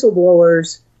 and the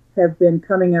whistleblowers have been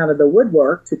coming out of the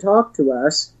woodwork to talk to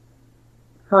us,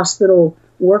 hospital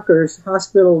workers,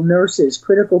 hospital nurses,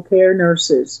 critical care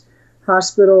nurses,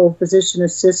 hospital physician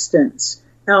assistants,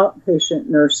 outpatient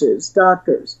nurses,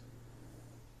 doctors,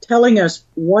 telling us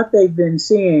what they've been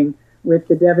seeing with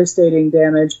the devastating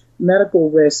damage, medical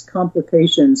risk,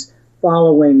 complications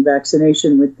following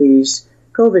vaccination with these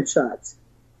COVID shots.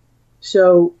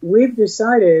 So we've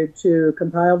decided to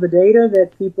compile the data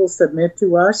that people submit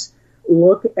to us,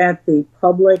 look at the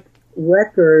public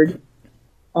record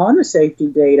on the safety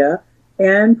data,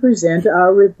 and present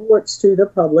our reports to the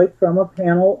public from a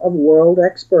panel of world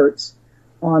experts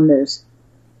on this.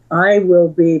 I will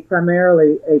be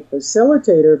primarily a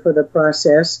facilitator for the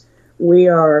process. We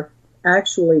are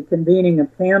actually convening a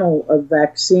panel of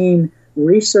vaccine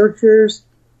researchers,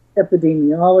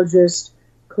 epidemiologists,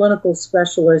 clinical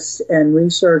specialists, and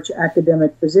research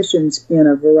academic physicians in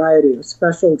a variety of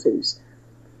specialties.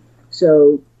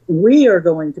 So we are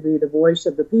going to be the voice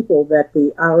of the people that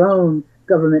our own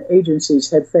government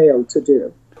agencies had failed to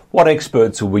do. What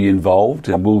experts will be involved,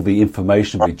 and will the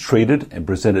information be treated and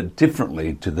presented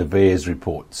differently to the VAERS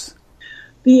reports?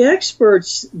 The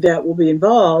experts that will be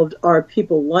involved are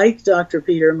people like Dr.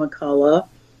 Peter McCullough.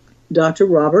 Dr.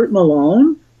 Robert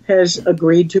Malone has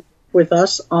agreed to work with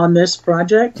us on this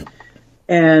project,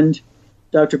 and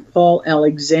Dr. Paul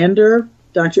Alexander,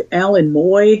 Dr. Alan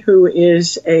Moy, who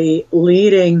is a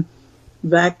leading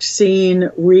vaccine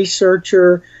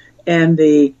researcher and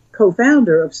the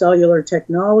co-founder of Cellular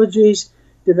Technologies,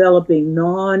 developing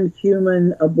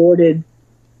non-human aborted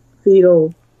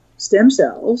fetal stem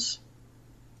cells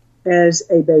as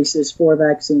a basis for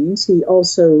vaccines. He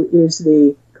also is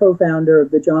the co-founder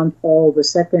of the John Paul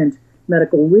II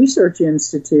Medical Research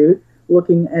Institute,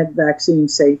 looking at vaccine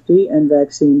safety and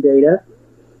vaccine data.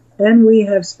 And we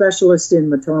have specialists in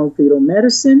maternal fetal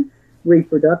medicine,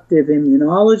 reproductive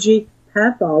immunology,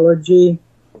 pathology,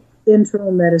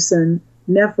 internal medicine,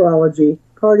 nephrology,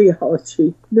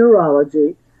 cardiology,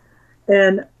 neurology,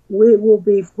 and we will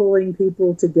be pulling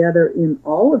people together in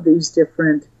all of these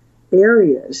different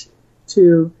areas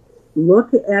to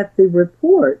look at the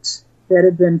reports that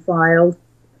have been filed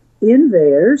in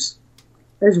VAERS,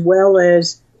 as well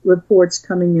as reports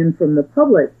coming in from the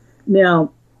public.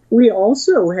 Now, we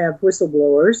also have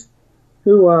whistleblowers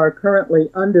who are currently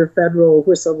under federal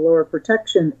whistleblower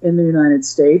protection in the United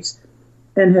States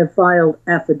and have filed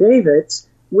affidavits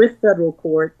with federal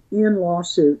court in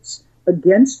lawsuits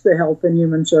against the Health and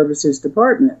Human Services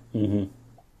Department. Mm-hmm.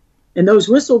 And those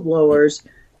whistleblowers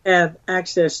have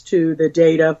access to the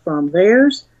data from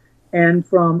theirs and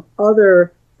from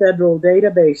other federal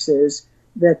databases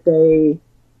that they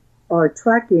are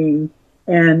tracking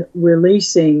and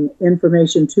releasing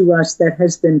information to us that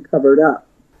has been covered up.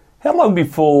 How long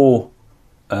before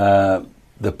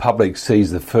the public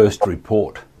sees the first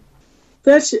report?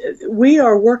 We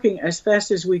are working as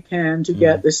fast as we can to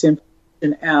get this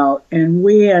information out, and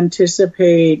we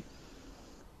anticipate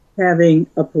having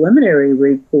a preliminary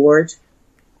report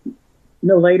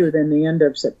no later than the end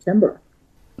of September.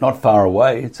 Not far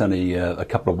away. It's only a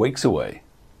couple of weeks away.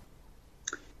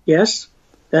 Yes,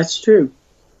 that's true.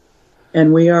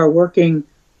 And we are working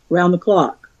round the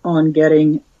clock on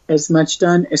getting as much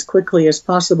done as quickly as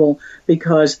possible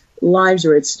because lives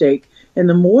are at stake. And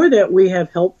the more that we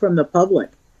have help from the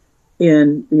public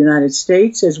in the United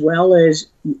States as well as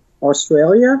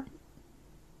Australia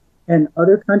and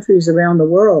other countries around the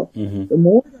world, the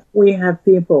more that we have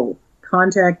people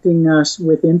contacting us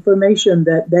with information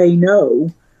that they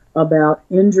know about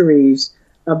injuries,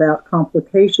 about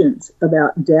complications,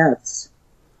 about deaths,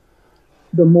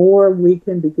 the more we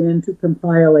can begin to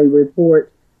compile a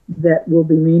report that will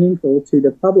be meaningful to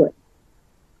the public.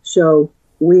 So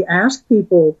we ask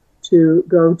people to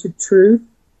go to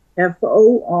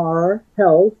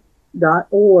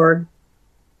truthforhealth.org.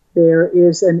 There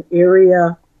is an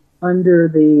area under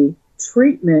the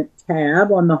treatment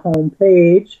tab on the home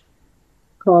page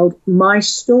called My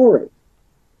Story.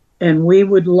 And we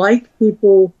would like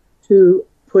people to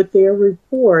put their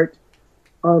report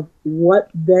of what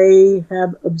they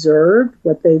have observed,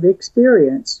 what they've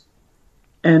experienced.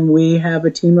 And we have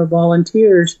a team of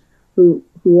volunteers who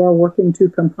are working to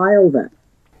compile that.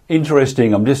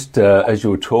 Interesting. I'm just, as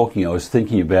you were talking, I was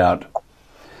thinking about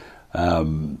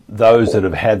those that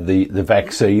have had the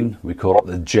vaccine, we call it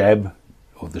the jab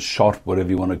or the shot, whatever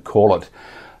you want to call it.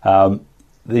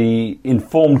 The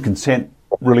informed consent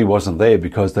really wasn't there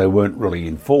because they weren't really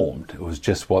informed. It was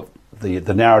just what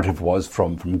the narrative was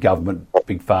from government,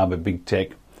 big pharma, big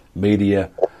tech,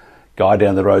 media, guy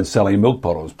down the road selling milk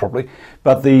bottles probably.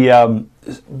 But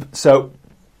so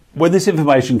when this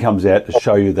information comes out to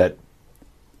show you that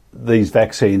these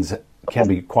vaccines can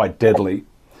be quite deadly,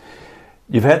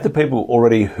 you've had the people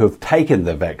already who have taken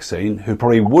the vaccine who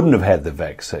probably wouldn't have had the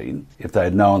vaccine if they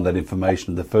had known that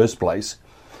information in the first place.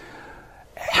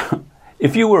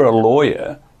 If you were a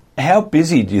lawyer, how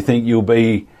busy do you think you'll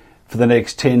be for the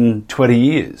next 10, 20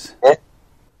 years?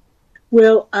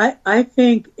 Well, I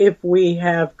think if we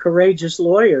have courageous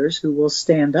lawyers who will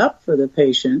stand up for the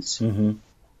patients,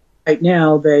 right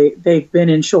now they've been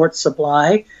in short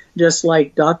supply, just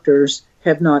like doctors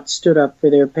have not stood up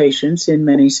for their patients in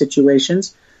many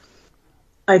situations.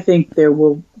 I think there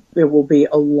will be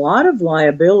a lot of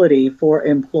liability for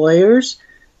employers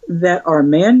that are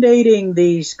mandating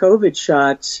these COVID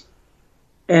shots,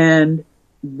 and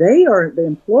the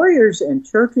employers and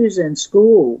churches and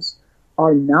schools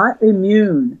are not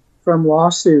immune from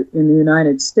lawsuit in the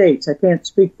United States. I can't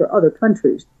speak for other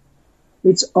countries.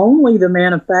 It's only the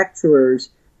manufacturers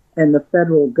and the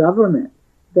federal government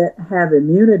that have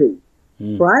immunity.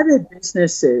 Private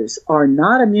businesses are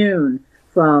not immune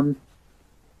from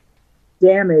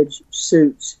damage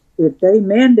suits. If they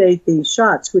mandate these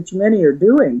shots, which many are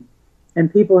doing,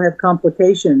 and people have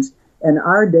complications, and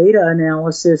our data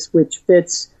analysis, which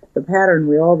fits the pattern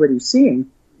we're already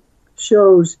seeing,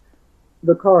 shows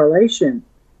the correlation,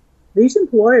 these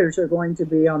employers are going to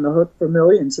be on the hook for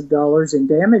millions of dollars in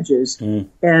damages.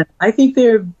 And I think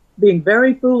they're being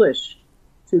very foolish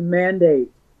to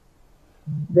mandate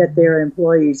that their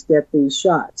employees get these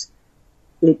shots.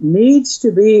 It needs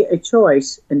to be a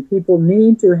choice, and people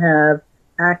need to have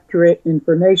accurate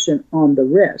information on the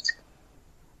risk.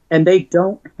 And they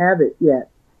don't have it yet.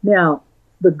 Now,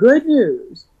 the good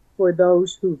news for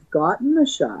those who've gotten the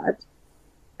shot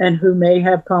and who may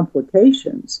have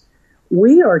complications,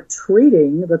 we are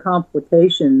treating the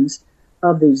complications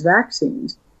of these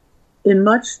vaccines in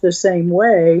much the same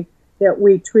way that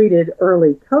we treated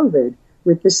early COVID,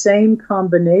 with the same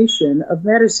combination of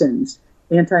medicines: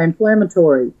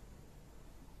 anti-inflammatory,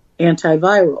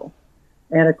 antiviral,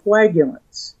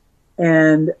 anticoagulants,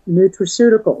 and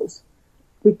nutraceuticals,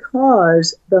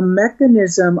 because the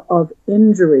mechanism of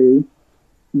injury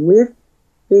with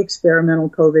the experimental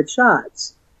COVID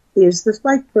shots is the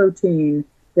spike protein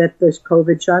that the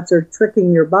COVID shots are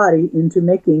tricking your body into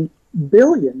making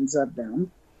billions of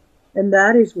them, and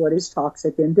that is what is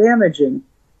toxic and damaging.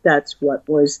 That's what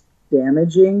was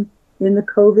damaging in the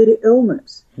COVID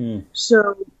illness.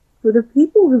 So for the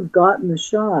people who've gotten the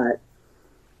shot,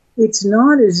 it's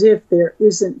not as if there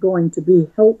isn't going to be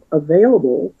help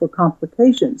available for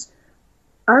complications.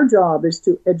 Our job is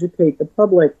to educate the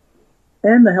public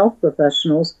and the health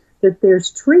professionals that there's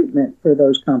treatment for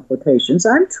those complications.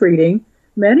 I'm treating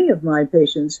many of my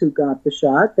patients who got the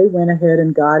shot. They went ahead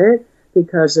and got it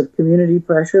because of community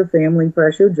pressure, family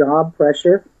pressure, job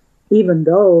pressure, even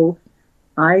though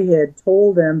I had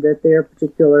told them that their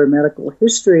particular medical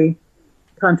history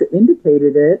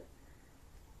contraindicated it.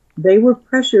 They were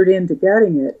pressured into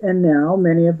getting it, and now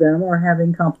many of them are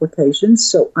having complications,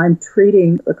 so I'm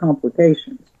treating the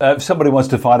complications. If somebody wants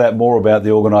to find out more about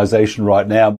the organization right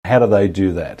now, how do they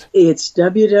do that? It's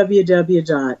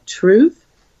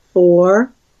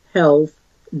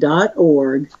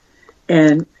www.truthforhealth.org,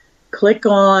 and click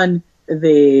on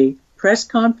the press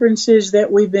conferences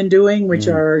that we've been doing, which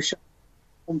are on our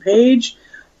homepage.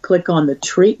 Click on the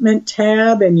treatment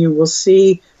tab, and you will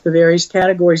see the various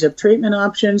categories of treatment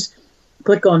options.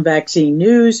 Click on vaccine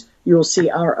news. You will see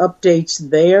our updates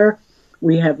there.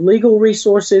 We have legal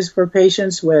resources for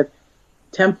patients with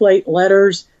template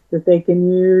letters that they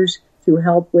can use to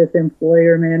help with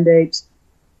employer mandates.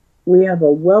 We have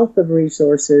a wealth of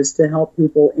resources to help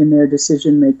people in their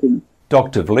decision making.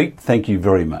 Dr. Vliet, thank you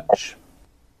very much.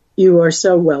 You are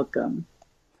so welcome.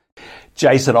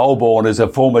 Jason Olbourne is a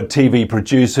former TV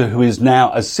producer who is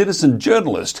now a citizen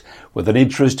journalist with an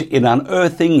interest in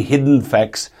unearthing hidden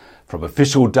facts from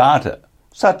official data,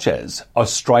 such as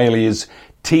Australia's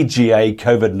TGA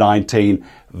COVID-19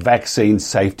 vaccine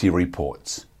safety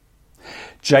reports.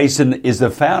 Jason is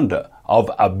the founder of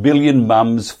A Billion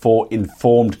Mums for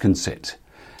Informed Consent.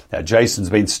 Now, Jason's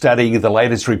been studying the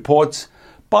latest reports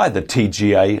by the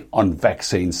TGA on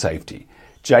vaccine safety.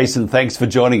 Jason, thanks for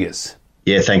joining us.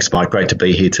 Yeah, thanks, Mike. Great to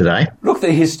be here today. Look,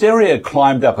 the hysteria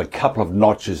climbed up a couple of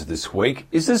notches this week.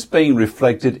 Is this being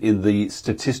reflected in the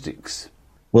statistics?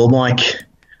 Well, Mike,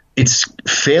 it's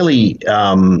fairly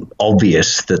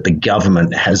obvious that the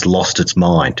government has lost its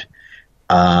mind.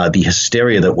 The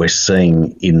hysteria that we're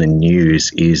seeing in the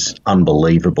news is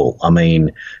unbelievable. I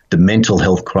mean, the mental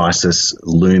health crisis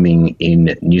looming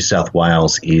in New South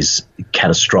Wales is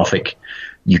catastrophic.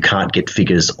 You can't get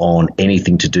figures on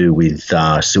anything to do with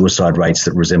suicide rates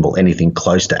that resemble anything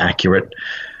close to accurate.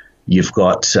 You've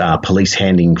got police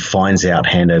handing fines out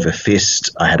hand over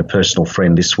fist. I had a personal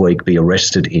friend this week be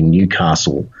arrested in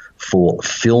Newcastle for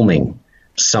filming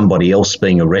somebody else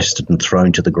being arrested and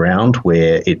thrown to the ground,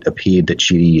 where it appeared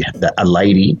that a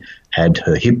lady had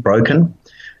her hip broken.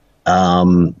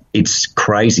 It's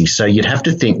crazy. So you'd have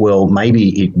to think, well,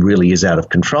 maybe it really is out of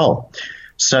control.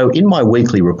 So in my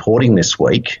weekly reporting this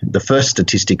week, the first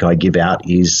statistic I give out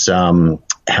is how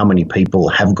many people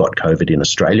have got COVID in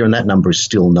Australia, and that number is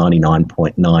still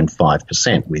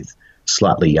 99.95%, with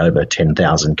slightly over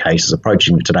 10,000 cases.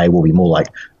 Approaching today will be more like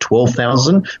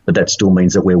 12,000, but that still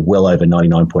means that we're well over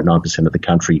 99.9% of the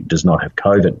country does not have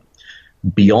COVID.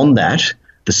 Beyond that,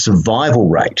 the survival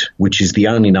rate, which is the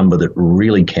only number that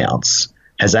really counts,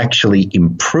 has actually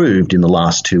improved in the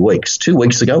last 2 weeks. 2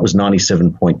 weeks ago, it was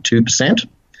 97.2%.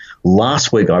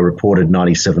 Last week, I reported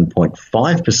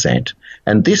 97.5%.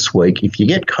 And this week, if you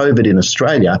get COVID in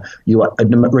Australia, you are,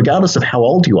 regardless of how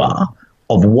old you are,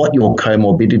 of what your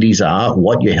comorbidities are,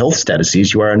 what your health status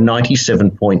is, you are a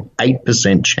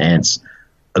 97.8% chance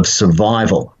of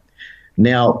survival.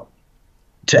 Now,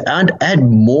 to add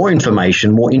more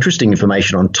information, more interesting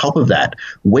information on top of that,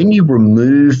 when you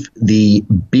remove the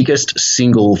biggest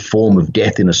single form of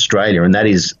death in Australia, and that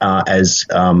is as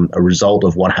a result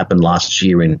of what happened last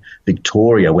year in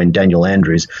Victoria when Daniel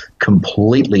Andrews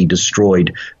completely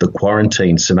destroyed the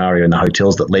quarantine scenario in the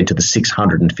hotels that led to the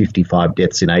 655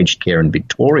 deaths in aged care in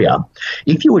Victoria,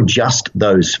 if you adjust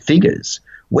those figures,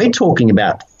 we're talking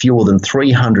about fewer than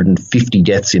 350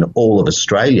 deaths in all of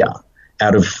Australia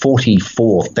out of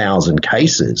 44,000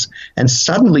 cases. And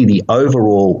suddenly the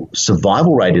overall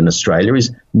survival rate in Australia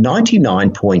is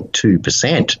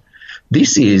 99.2%.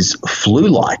 This is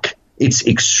flu-like. It's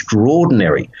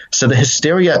extraordinary. So the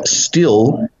hysteria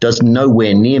still does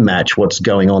nowhere near match what's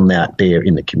going on out there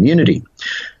in the community.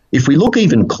 If we look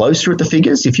even closer at the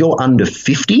figures, if you're under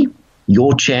 50,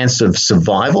 your chance of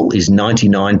survival is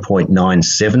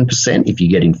 99.97% if you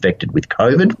get infected with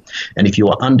COVID. And if you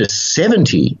are under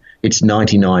 70, it's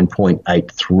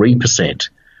 99.83%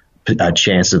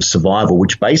 chance of survival,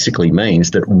 which basically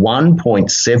means that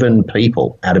 1.7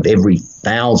 people out of every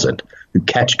 1,000 who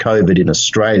catch COVID in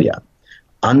Australia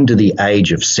under the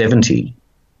age of 70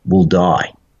 will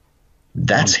die.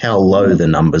 That's how low the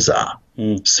numbers are.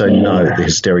 So no, the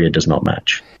hysteria does not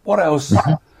match. What else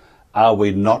are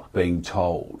we not being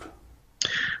told?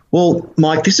 Well,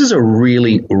 Mike, this is a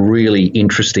really, really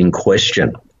interesting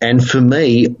question. And for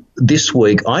me, this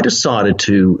week, I decided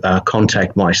to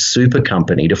contact my super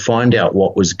company to find out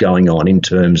what was going on in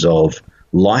terms of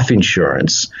life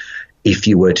insurance if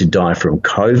you were to die from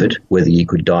COVID, whether you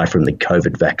could die from the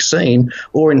COVID vaccine,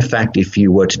 or in fact, if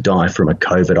you were to die from a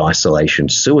COVID isolation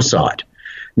suicide.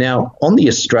 Now, on the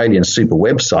Australian Super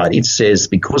website, it says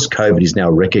because COVID is now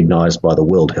recognised by the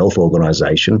World Health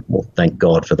Organisation, well, thank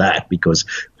God for that, because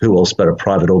who else but a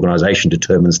private organisation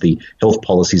determines the health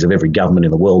policies of every government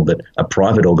in the world but a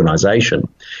private organisation.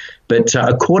 But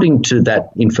according to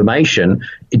that information,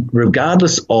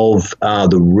 regardless of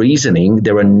the reasoning,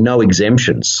 there are no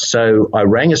exemptions. So I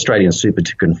rang Australian Super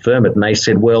to confirm it, and they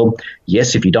said, well,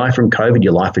 yes, if you die from COVID,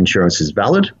 your life insurance is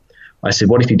valid. I said,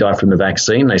 what if you die from the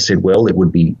vaccine? They said, well, it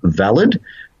would be valid,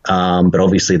 but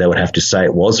obviously they would have to say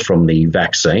it was from the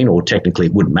vaccine, or technically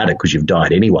it wouldn't matter because you've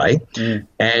died anyway.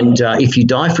 And if you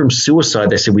die from suicide,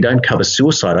 they said, we don't cover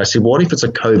suicide. I said, what if it's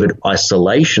a COVID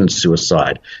isolation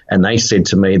suicide? And they said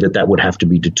to me that would have to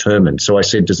be determined. So I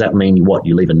said, does that mean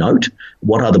you leave a note?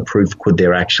 What other proof could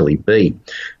there actually be?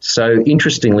 So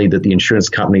interestingly, that the insurance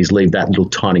companies leave that little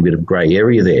tiny bit of grey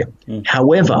area there.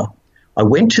 However, I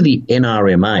went to the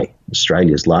NRMA,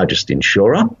 Australia's largest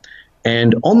insurer,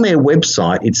 and on their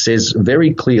website it says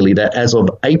very clearly that as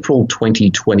of April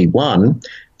 2021,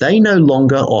 they no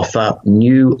longer offer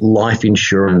new life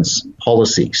insurance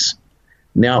policies.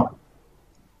 Now,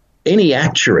 any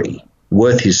actuary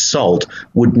worth his salt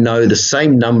would know the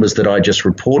same numbers that I just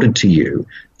reported to you,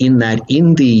 in that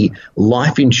in the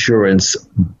life insurance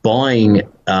buying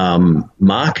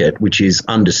market, which is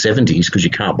under 70s, because you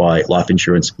can't buy life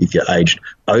insurance if you're aged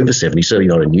over 70, certainly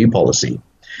not a new policy.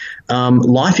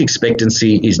 Life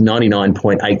expectancy is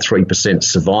 99.83%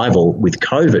 survival with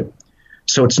COVID.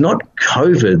 So it's not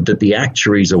COVID that the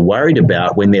actuaries are worried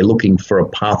about when they're looking for a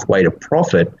pathway to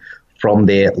profit from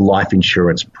their life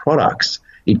insurance products.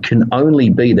 It can only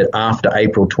be that after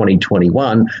April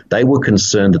 2021, they were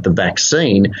concerned that the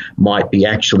vaccine might be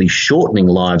actually shortening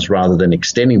lives rather than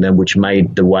extending them, which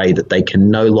made the way that they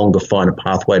can no longer find a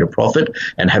pathway to profit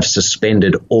and have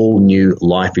suspended all new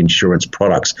life insurance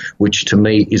products, which to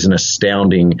me is an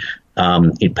astounding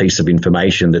piece of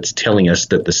information that's telling us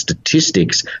that the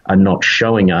statistics are not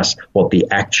showing us what the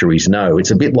actuaries know.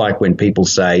 It's a bit like when people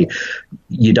say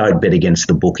you don't bet against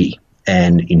the bookie,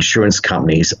 and insurance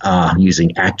companies are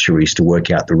using actuaries to work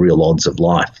out the real odds of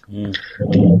life.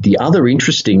 The other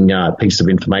interesting piece of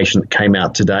information that came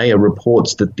out today are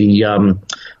reports that the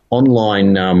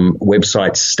online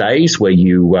website Stays, where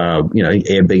you,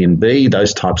 Airbnb,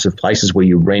 those types of places where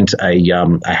you rent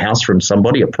a house from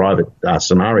somebody, a private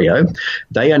scenario,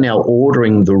 they are now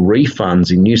ordering the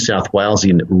refunds in New South Wales,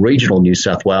 in regional New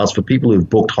South Wales, for people who've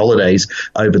booked holidays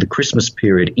over the Christmas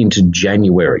period into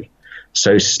January.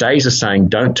 So Stays are saying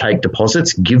don't take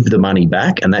deposits, give the money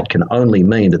back, and that can only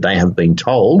mean that they have been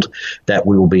told that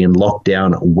we will be in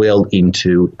lockdown well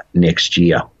into next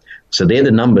year. So they're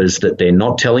the numbers that they're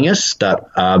not telling us that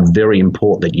are very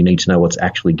important, that you need to know what's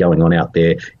actually going on out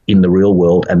there in the real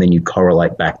world, and then you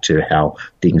correlate back to how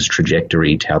things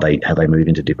trajectory, how they move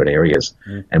into different areas,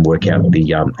 and work out what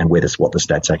the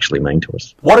stats actually mean to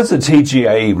us. What is the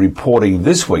TGA reporting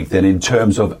this week then in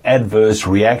terms of adverse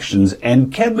reactions,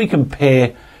 and can we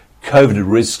compare COVID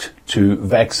risk to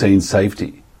vaccine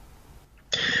safety?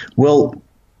 Well,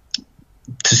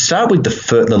 to start with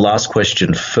the last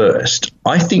question first,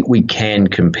 I think we can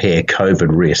compare COVID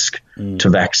risk to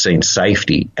vaccine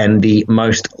safety. And the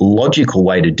most logical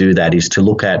way to do that is to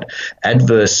look at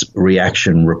adverse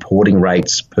reaction reporting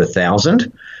rates per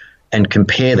 1,000 and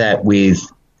compare that with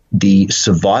the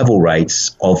survival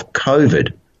rates of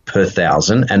COVID per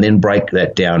 1,000, and then break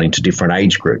that down into different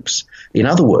age groups. In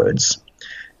other words,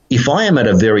 if I am at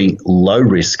a very low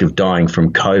risk of dying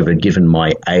from COVID, given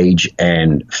my age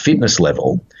and fitness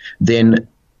level, then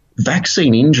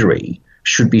vaccine injury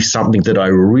should be something that I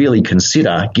really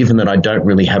consider, given that I don't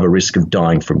really have a risk of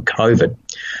dying from COVID.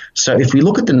 So if we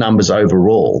look at the numbers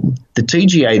overall, the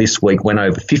TGA this week went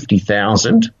over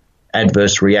 50,000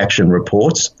 adverse reaction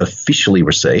reports officially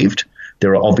received.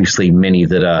 There are obviously many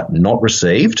that are not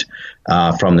received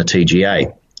from the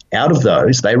TGA. Out of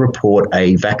those, they report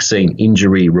a vaccine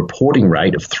injury reporting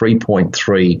rate of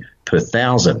 3.3 per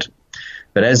 1,000.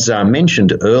 But as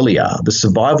mentioned earlier, the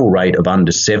survival rate of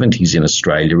under 70s in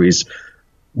Australia is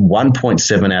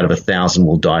 1.7 out of 1,000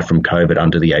 will die from COVID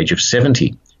under the age of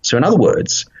 70. So in other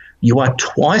words, you are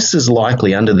twice as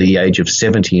likely under the age of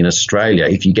 70 in Australia,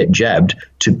 if you get jabbed,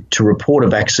 to report a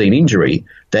vaccine injury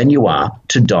than you are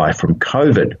to die from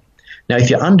COVID. Now, if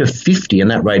you're under 50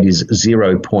 and that rate is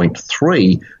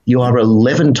 0.3, you are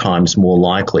 11 times more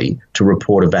likely to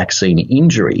report a vaccine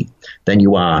injury than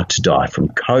you are to die from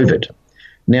COVID.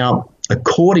 Now,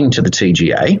 according to the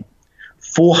TGA,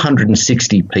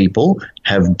 460 people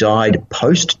have died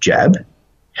post-jab.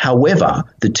 However,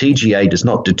 the TGA does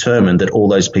not determine that all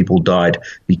those people died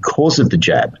because of the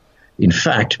jab. In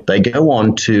fact, they go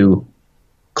on to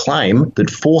claim that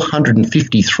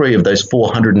 453 of those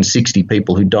 460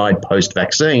 people who died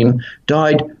post-vaccine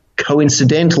died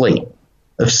coincidentally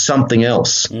of something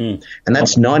else. And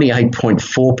that's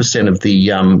 98.4% of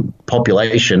the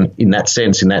population in that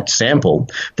sense, in that sample,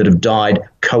 that have died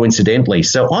coincidentally.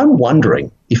 So I'm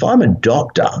wondering, if I'm a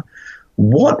doctor,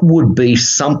 what would be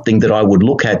something that I would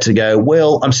look at to go,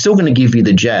 well, I'm still going to give you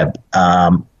the jab?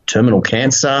 Terminal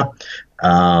cancer,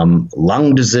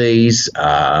 lung disease,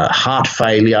 heart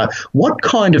failure. What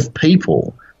kind of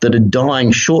people that are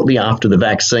dying shortly after the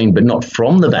vaccine but not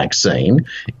from the vaccine,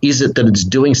 is it that it's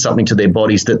doing something to their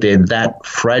bodies that they're that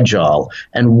fragile?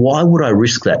 And why would I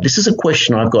risk that? This is a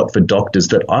question I've got for doctors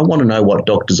that I want to know what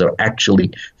doctors are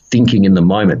actually thinking in the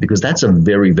moment, because that's a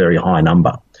very, very high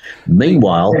number.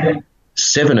 Meanwhile,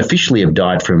 7 officially have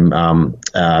died from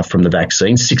the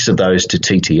vaccine, 6 of those to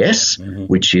TTS,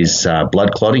 which is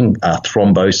blood clotting,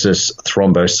 thrombosis,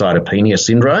 thrombocytopenia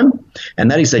syndrome, and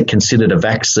that is considered a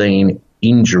vaccine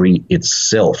injury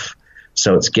itself.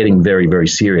 So it's getting very, very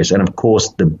serious. And, of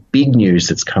course, the big news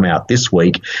that's come out this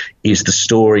week is the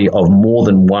story of more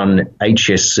than one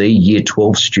HSC Year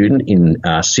 12 student in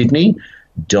Sydney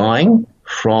dying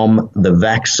from the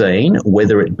vaccine,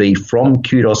 whether it be from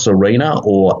Kudos Arena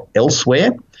or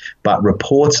elsewhere, but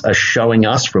reports are showing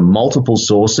us from multiple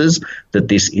sources that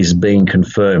this is being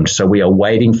confirmed. So we are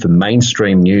waiting for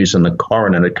mainstream news and the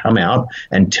coroner to come out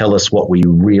and tell us what we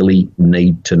really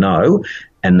need to know.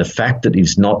 And the fact that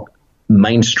it's not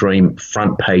mainstream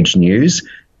front page news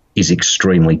is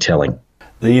extremely telling.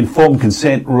 The informed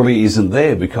consent really isn't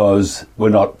there because we're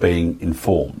not being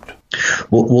informed.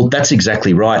 Well, that's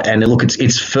exactly right. And look,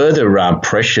 it's further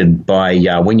pressured by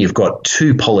when you've got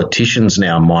 2 politicians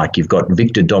now, Mike. You've got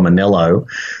Victor Dominello,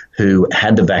 who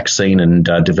had the vaccine and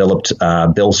developed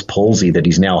Bell's palsy that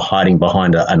he's now hiding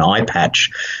behind an eye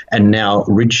patch. And now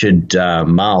Richard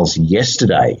Marles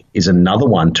yesterday is another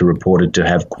one reported to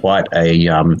have quite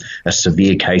a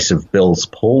severe case of Bell's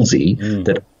palsy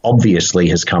that obviously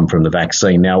has come from the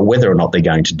vaccine. Now, whether or not they're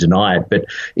going to deny it, but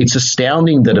it's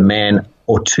astounding that a man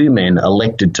or 2 men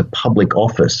elected to public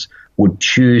office would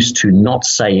choose to not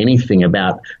say anything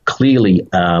about clearly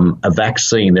a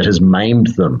vaccine that has maimed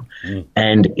them.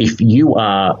 And if you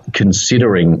are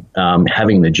considering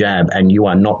having the jab and you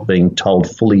are not being told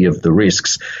fully of the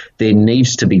risks, there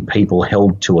needs to be people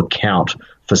held to account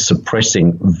for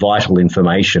suppressing vital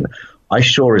information. I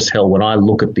sure as hell, when I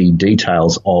look at the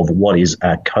details of what is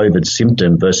a COVID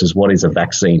symptom versus what is a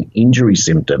vaccine injury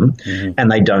symptom,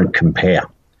 and they don't compare.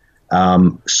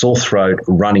 Sore throat,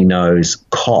 runny nose,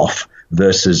 cough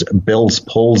versus Bell's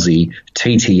palsy,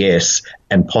 TTS,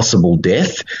 and possible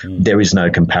death, there is no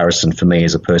comparison for me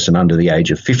as a person under the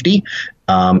age of 50.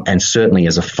 And certainly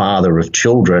as a father of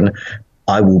children,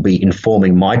 I will be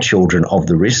informing my children of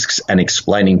the risks and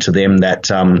explaining to them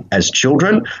that as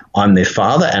children, I'm their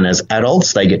father, and as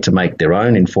adults, they get to make their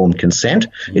own informed consent.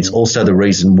 It's also the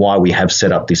reason why we have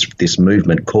set up this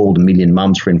movement called A Million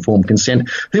Mums for Informed Consent,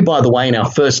 who, by the way, in our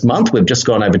first month, we've just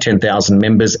gone over 10,000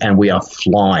 members and we are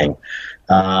flying.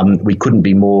 We couldn't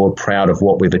be more proud of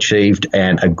what we've achieved,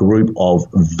 and a group of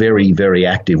very, very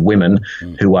active women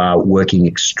who are working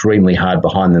extremely hard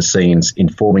behind the scenes,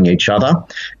 informing each other,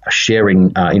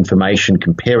 sharing information,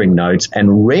 comparing notes,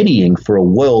 and readying for a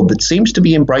world that seems to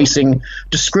be embracing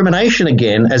discrimination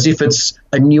again as if it's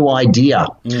a new idea.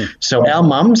 So our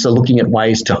mums are looking at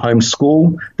ways to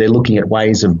homeschool. They're looking at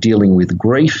ways of dealing with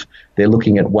grief. They're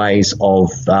looking at ways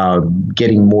of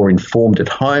getting more informed at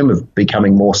home, of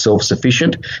becoming more self-sufficient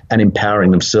and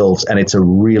empowering themselves. And it's a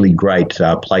really great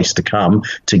place to come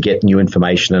to get new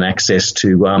information and access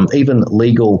to even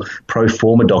legal pro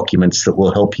forma documents that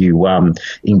will help you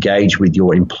engage with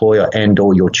your employer and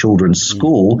or your children's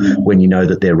school when you know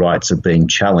that their rights are being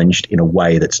challenged in a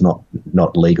way that's not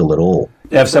legal at all.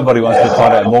 Now, if somebody wants to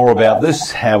find out more about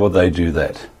this, how will they do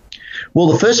that? Well,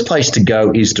 the first place to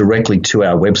go is directly to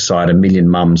our website,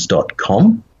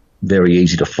 amillionmums.com. Very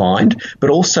easy to find, but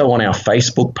also on our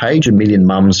Facebook page, A Million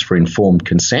Mums for Informed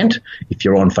Consent. If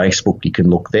you're on Facebook, you can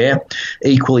look there.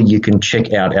 Equally, you can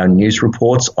check out our news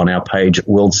reports on our page,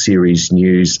 World Series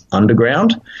News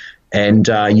Underground. And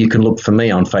you can look for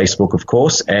me on Facebook, of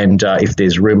course. And if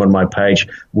there's room on my page,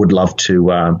 would love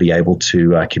to be able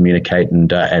to communicate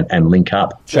and link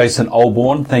up. Jason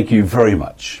Olbourne, thank you very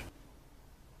much.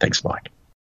 Thanks, Mike.